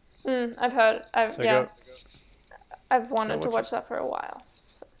 I've heard. So I've wanted to watch watch that for a while.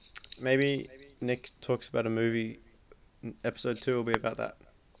 So. maybe Nick talks about a movie. Episode 2 will be about that.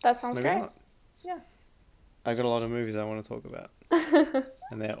 That sounds Maybe great. not. Yeah. I've got a lot of movies I want to talk about,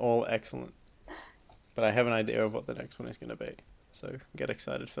 and they're all excellent. But I have an idea of what the next one is going to be, so get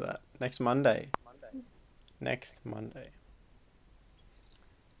excited for that. Next Monday.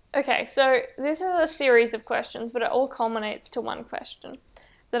 Okay, so this is a series of questions, but it all culminates to one question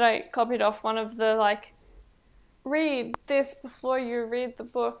that I copied off one of the, like, read this before you read the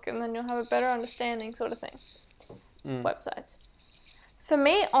book and then you'll have a better understanding sort of thing. websites. For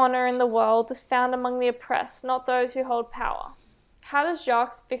me, honor in the world is found among the oppressed, not those who hold power. How does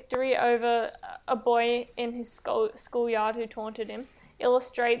Jacques' victory over a boy in his schoolyard who taunted him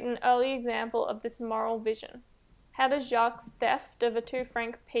illustrate an early example of this moral vision? How does Jacques' theft of a 2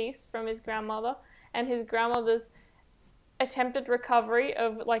 franc piece from his grandmother and his grandmother's attempted recovery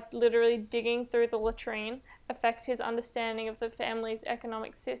of, like, literally digging through the latrine affect his understanding of the family's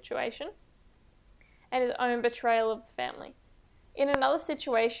economic situation and his own betrayal of the family? In another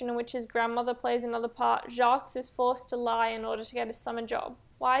situation in which his grandmother plays another part, Jacques is forced to lie in order to get a summer job.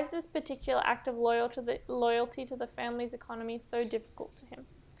 Why is this particular act of loyalty to the family's economy so difficult to him?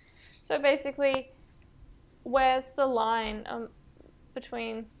 So basically, where's the line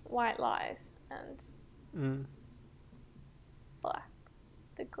between white lies and black,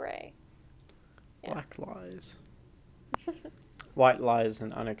 the grey? Yes. Black lies. White lies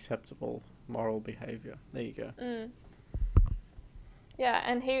and unacceptable moral behaviour. There you go. Yeah,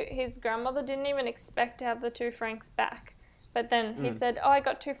 and his grandmother didn't even expect to have the 2 francs back. But then he said, oh, I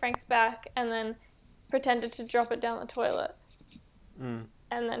got 2 francs back, and then pretended to drop it down the toilet. And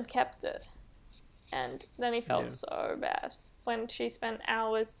then kept it. And then he felt so bad when she spent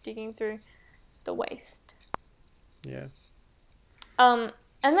hours digging through the waste. Yeah. And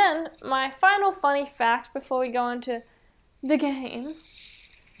then my final funny fact before we go into the game.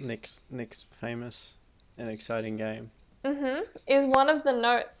 Nick's famous and exciting game. Is one of the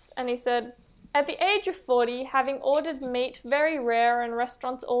notes, and he said, at the age of 40, having ordered meat very rare in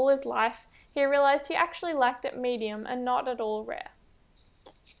restaurants all his life, he realized he actually liked it medium and not at all rare.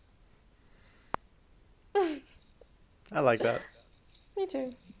 I like that. Me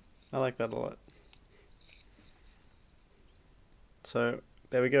too. I like that a lot. So,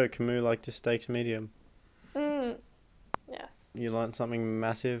 there we go. Camus liked his steaks medium. Yes. You learned something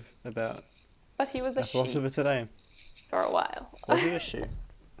massive about But he was a philosopher sheep today. for a while. Was he a sheep?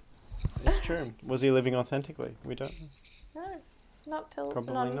 It's true. Was he living authentically? We don't know. No, not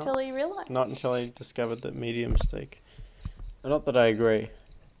Probably until he realized. Not until I discovered that medium steak. Not that I agree.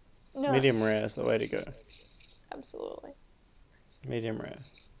 No, Medium rare is the way to go. absolutely. Medium rare.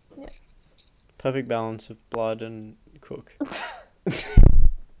 Yeah. Perfect balance of blood and cook.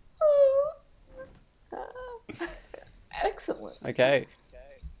 Excellent. Okay.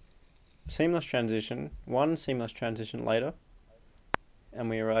 Seamless transition. One seamless transition later. And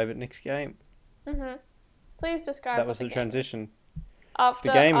we arrive at Nick's game. Please describe That what was the game is. transition.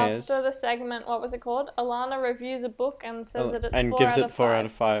 After game is- the segment, what was it called? Alana reviews a book and says that it's and 4 gives out it of 4 5. out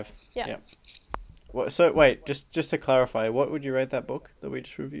of 5. Yeah. So wait, just to clarify, what would you rate that book that we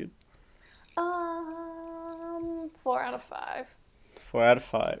just reviewed? 4 out of 5. 4 out of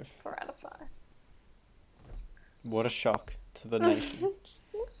 5. 4 out of 5. What a shock to the nation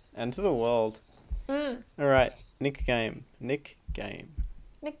and to the world. All Alright, Nick game. Nick game.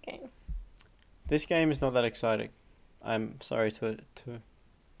 This game is not that exciting. I'm sorry to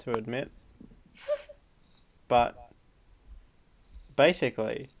admit. But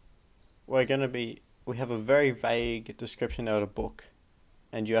basically, we have a very vague description out of a book,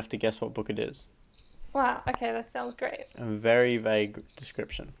 and you have to guess what book it is. Wow. Okay, that sounds great. A very vague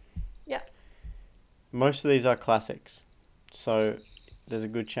description. Yeah. Most of these are classics, so there's a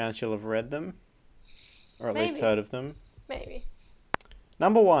good chance you'll have read them, or at least Maybe. heard of them. Maybe.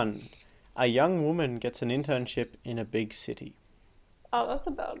 Number 1. A young woman gets an internship in a big city. Oh, that's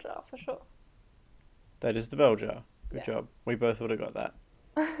a bell jar for sure. That is the bell jar. Good Yeah. job. We both would have got that.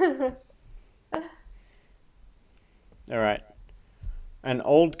 Alright. An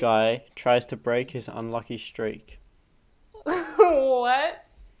old guy tries to break his unlucky streak. What?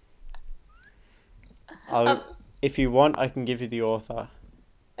 If you want, I can give you the author.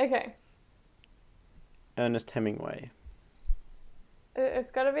 Okay. Ernest Hemingway.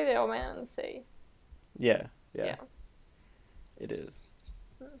 It's got to be The Old Man and the Sea. Yeah. It is.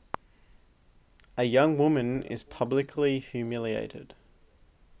 A young woman is publicly humiliated.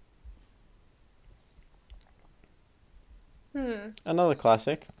 Another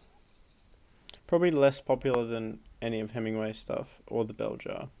classic. Probably less popular than any of Hemingway's stuff or The Bell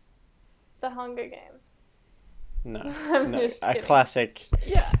Jar. The Hunger Game. No. I'm No. just A kidding. classic.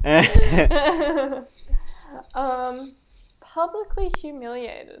 Yeah. Publicly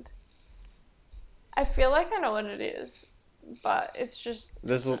humiliated. I feel like I know what it is, but it's just...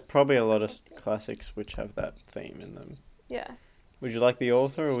 There's probably a lot of classics which have that theme in them. Yeah. Would you like the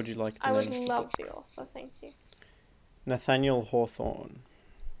author or would you like the I name would of the love book? the author, thank you. Nathaniel Hawthorne.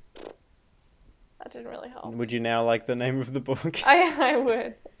 That didn't really help. Would you now like the name of the book? I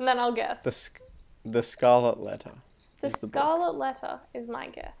would. And then I'll guess. The Scarlet Letter. The is the book. Scarlet Letter is my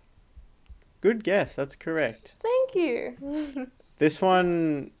guess. Good guess. That's correct. Thank you. This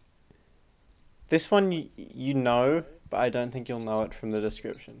one you know, but I don't think you'll know it from the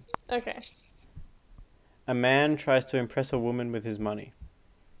description. Okay. A man tries to impress a woman with his money.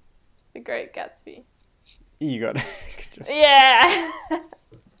 The Great Gatsby. You got it. Good job. Yeah.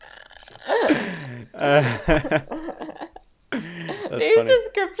 That's These funny.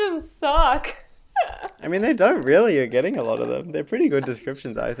 descriptions suck. I mean, they don't really. You're getting a lot of them. They're pretty good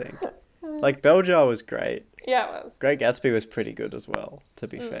descriptions, I think. Like, Bell Jar was great. Yeah, it was. Great Gatsby was pretty good as well, to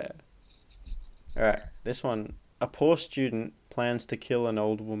be fair. Alright, this one. A poor student plans to kill an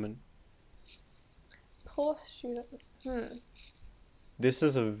old woman. Poor student. This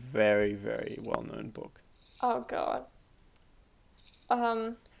is a very, very well-known book. Oh god.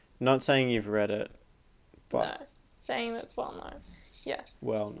 Not saying you've read it, but No. Saying that's well known. Yeah.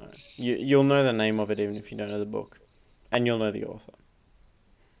 well known. You'll know the name of it even if you don't know the book. And you'll know the author.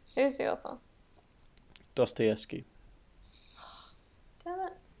 Who's the author? Dostoevsky. Damn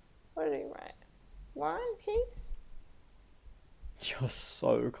it. What did he write? War and Peace? You're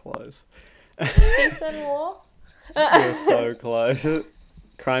so close. Peace and War? You're so close.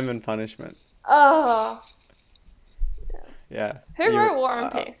 Crime and Punishment. Oh. Yeah. Who wrote War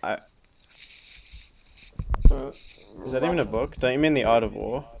and Peace? Is that even a book? Don't you mean The Art of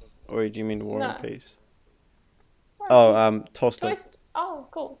War? Or do you mean War No. and Peace? War and Peace. Tolstoy. Oh,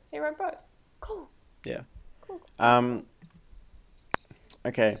 cool. He wrote both. Cool. Yeah. Cool.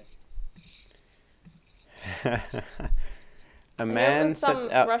 Okay. A And it man was sets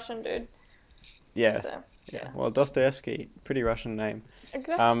some out. Russian dude. Yeah. So, Yeah. Well, Dostoevsky, pretty Russian name.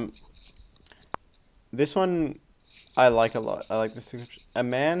 Exactly. This one I like a lot. I like this description. A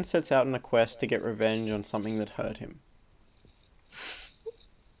man sets out on a quest to get revenge on something that hurt him.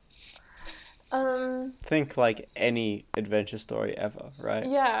 Think like any adventure story ever, right?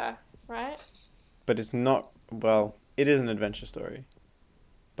 Yeah, right? But it's not, well, it is an adventure story.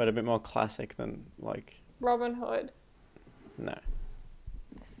 But a bit more classic than, like, Robin Hood. no.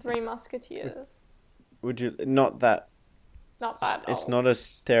 Three Musketeers. Would you, not that, Not bad. it's not a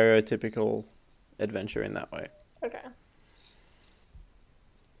stereotypical adventure in that way. Okay.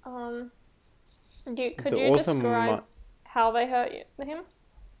 Could The you author describe how they hurt him?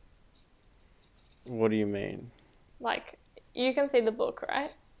 What do you mean? Like, you can see the book,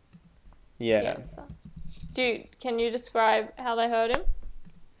 right? The Yeah. answer. Can you describe how they hurt him?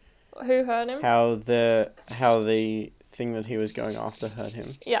 Who hurt him? How the thing that he was going after hurt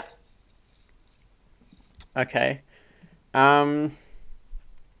him. Yeah. Okay.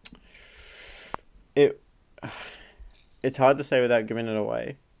 It's hard to say without giving it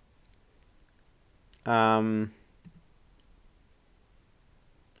away.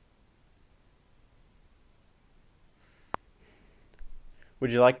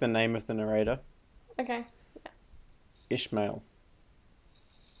 Would you like the name of the narrator? Okay. Ishmael.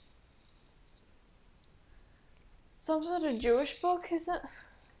 Some sort of Jewish book, is it?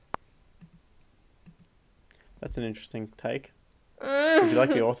 That's an interesting take. Would you like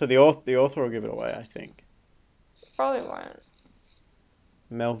the author? The author will give it away, I think. Probably won't.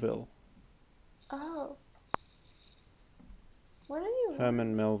 Melville. Oh. What are you?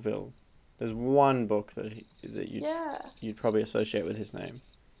 Herman Melville. There's one book that Yeah, you'd probably associate with his name.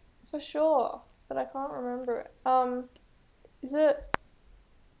 for sure. But I can't remember it. Is it?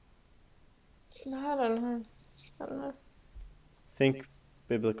 No, I don't know. I don't know. Think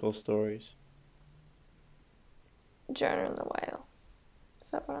biblical stories. Jonah and the Whale. Is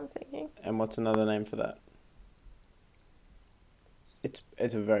that what I'm thinking? And what's another name for that?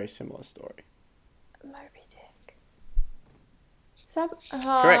 It's a very similar story. Moby Dick. Is that?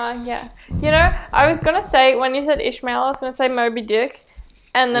 Correct. Yeah. You know, I was gonna say when you said Ishmael, I was gonna say Moby Dick,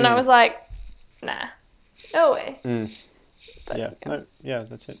 and then I was like, nah, no way. But, Yeah. No. Yeah.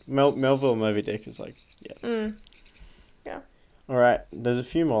 That's it. Melville Moby Dick is like yeah. Yeah. All right. There's a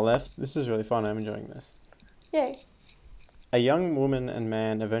few more left. This is really fun. I'm enjoying this. Yay. A young woman and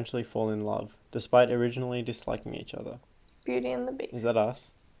man eventually fall in love, despite originally disliking each other. Beauty and the Beast. Is that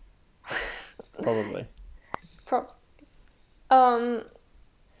us? Probably. No,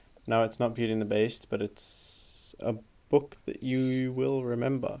 it's not Beauty and the Beast, but it's a book that you will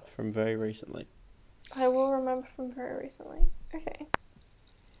remember from very recently. I will remember from very recently. Okay.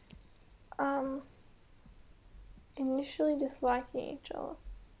 Initially disliking each other.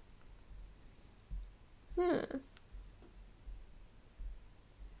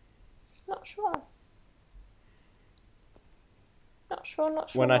 Not sure. Not sure.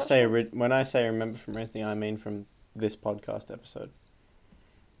 When I say remember from recently, I mean from this podcast episode.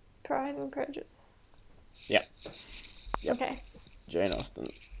 Pride and Prejudice. Yep. Okay. Jane Austen.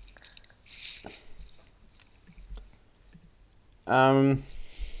 The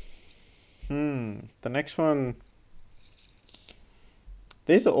next one.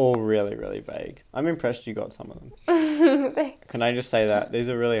 These are all really, really vague. I'm impressed you got some of them. Thanks. Can I just say that? These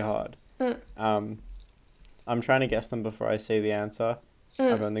are really hard. Mm. I'm trying to guess them before I see the answer.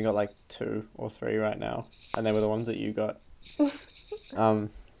 I've only got like 2 or 3 right now, and they were the ones that you got. All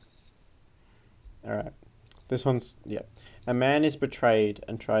right. This one's, yeah. A man is betrayed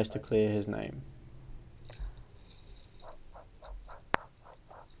and tries to clear his name.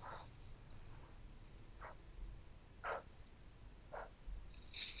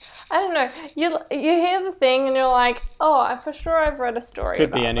 I don't know. You hear the thing and you're like, oh, for sure I've read a story Could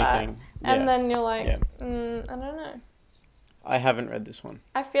about be anything. that. And Yeah. then you're like, Yeah. I don't know. I haven't read this one.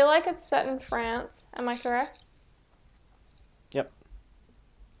 I feel like it's set in France. Am I correct? Yep.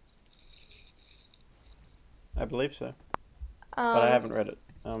 I believe so. But I haven't read it.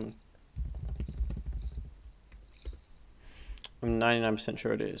 I'm 99%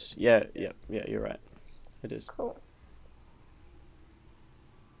 sure it is. Yeah, you're right. It is. Cool.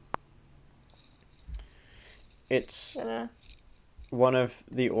 It's Yeah. one of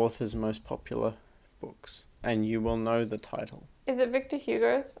the author's most popular books, and you will know the title. Is it Victor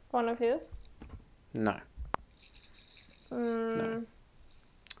Hugo's one of his? No. No.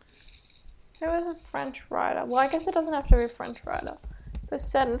 Who is a French writer? Well, I guess it doesn't have to be a French writer. It was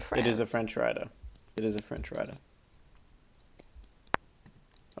set in France. It is a French writer.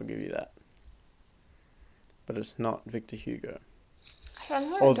 I'll give you that. But it's not Victor Hugo. I don't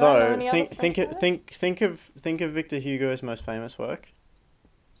know. Although, do I know any other French writers? think of Victor Hugo's most famous work.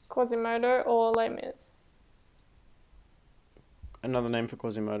 Quasimodo or Les Mis? Another name for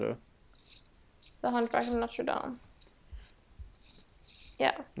Quasimodo. The Hunchback of Notre Dame.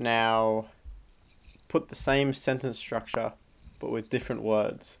 Yeah. Now, put the same sentence structure, but with different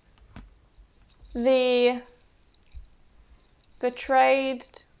words. The betrayed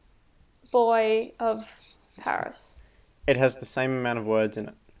boy of Paris. It has the same amount of words in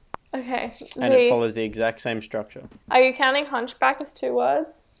it, Okay. and it follows the exact same structure. Are you counting Hunchback as 2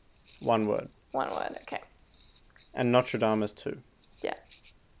 words? 1 word. 1 word, okay. And Notre Dame as 2. Yeah.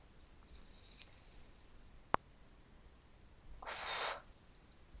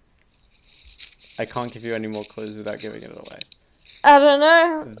 I can't give you any more clues without giving it away. I don't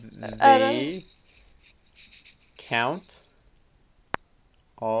know. The Count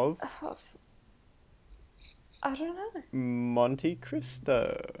of I don't know. Monte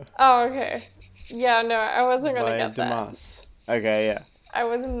Cristo Oh, okay. Yeah, no, I wasn't gonna by get that. Dumas. Okay, yeah. I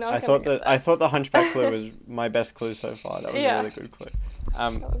was not I gonna thought get that I thought the Hunchback clue was my best clue so far. That was Yeah. a really good clue.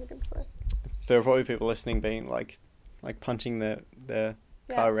 That was a good clue. There are probably people listening being like punching their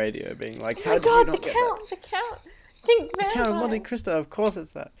car radio, being like, Oh "How my did god, you the not get count, the count. Think that?" The Count of Monte vampire. Cristo. Of course,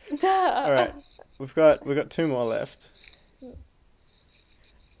 it's that. Duh. All right, we've got 2 more left.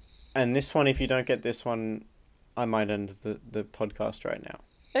 And this one, if you don't get this one, I might end the podcast right now.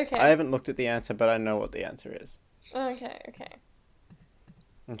 Okay. I haven't looked at the answer, but I know what the answer is. Okay.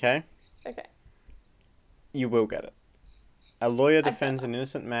 Okay? Okay. You will get it. A lawyer defends an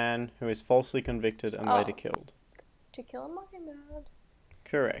innocent man who is falsely convicted and later Oh. killed. To Kill a Mockingbird.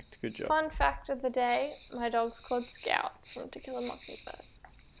 Correct. Good job. Fun fact of the day, my dog's called Scout from To Kill a Mockingbird.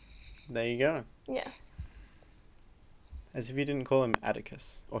 There you go. Yes. As if you didn't call him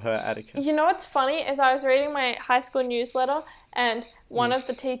Atticus or her Atticus. You know what's funny is I was reading my high school newsletter and one of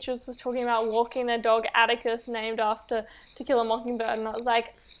the teachers was talking about walking their dog Atticus named after To Kill a Mockingbird and I was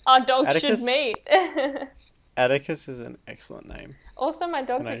like, our dogs should Atticus? meet. Atticus is an excellent name. Also, my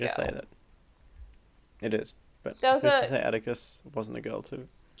dog's Can I a just girl. say that? It is. But There was who's to a- say Atticus wasn't a girl too?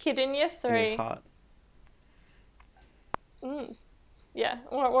 Kid in year In his 3. heart. Yeah,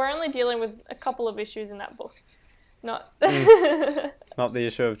 we're only dealing with a couple of issues in that book. Not... Not the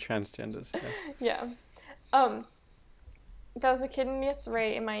issue of transgenders. Yeah. Yeah. There was a kid in year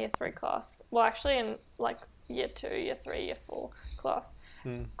 3 in my year 3 class. Well, actually in like year 2, year 3, year 4 class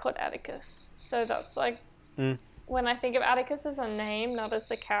called Atticus. So that's like, when I think of Atticus as a name, not as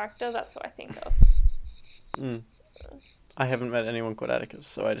the character, that's what I think of. I haven't met anyone called Atticus,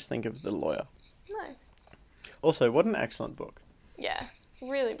 so I just think of the lawyer. Nice. Also, what an excellent book. Yeah,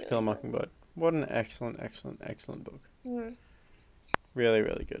 really, really To Kill a good. Mockingbird. What an excellent book. Mm. Really,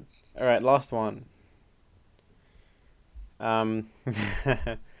 really good. All right, last one.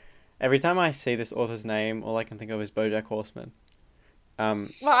 Every time I see this author's name, all I can think of is BoJack Horseman. Well,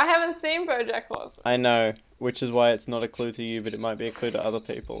 I haven't seen BoJack Horseman. I know, which is why it's not a clue to you, but it might be a clue to other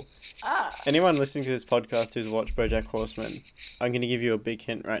people. Anyone listening to this podcast who's watched BoJack Horseman, I'm going to give you a big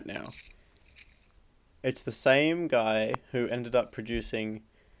hint right now. It's the same guy who ended up producing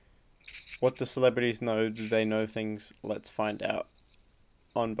What do celebrities know? Do they know things? Let's find out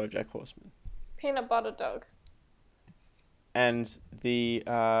on BoJack Horseman. Peanut butter dog. And the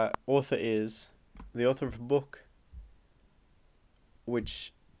author is the author of a book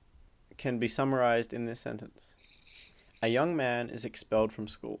which can be summarized in this sentence. A young man is expelled from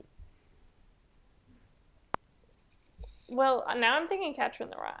school. Well, now I'm thinking Catcher in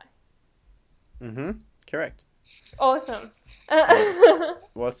the Rye. Mm-hmm. Correct. Awesome.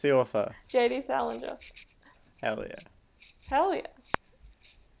 What's the author? J.D. Salinger. Hell yeah. Hell yeah.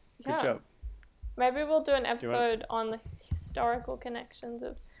 Good job. Maybe we'll do an episode on the historical connections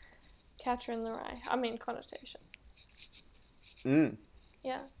of Catcher in the Rye. I mean, connotations.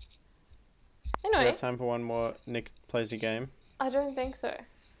 Yeah. Do we Anyway, have time for one more Nick Plays a Game? I don't think so.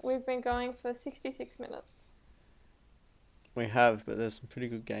 We've been going for 66 minutes. We have, but there's some pretty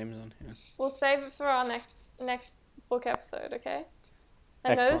good games on here. We'll save it for our next book episode, okay?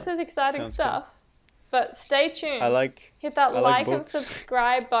 I know this is exciting Sounds stuff, but stay tuned. Hit that I like and books.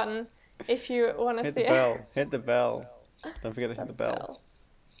 subscribe button if you want to see Hit the bell. Hit the bell. Don't forget to hit the bell. bell.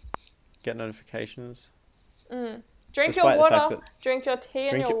 Get notifications. Drink Despite your the water. fact that- Drink your tea and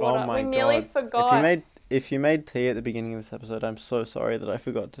Drink your it. water. Oh my We nearly God. forgot. If you made tea at the beginning of this episode, I'm so sorry that I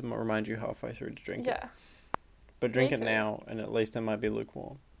forgot to remind you halfway through to drink it. Yeah. But drink Me it too. now, and at least it might be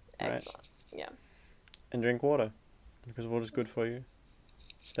lukewarm. Right? Excellent. Yeah. And drink water, because water's good for you.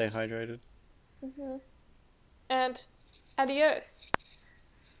 Stay hydrated. And adios.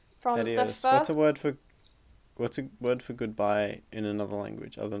 From the Adios. first. What's a word for goodbye in another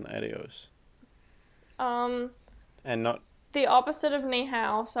language other than adios? And not. The opposite of ni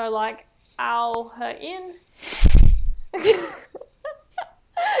hao, so like ao her in.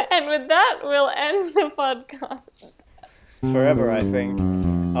 And with that, we'll end the podcast. Forever, I think,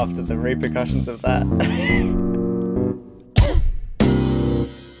 after the repercussions of that.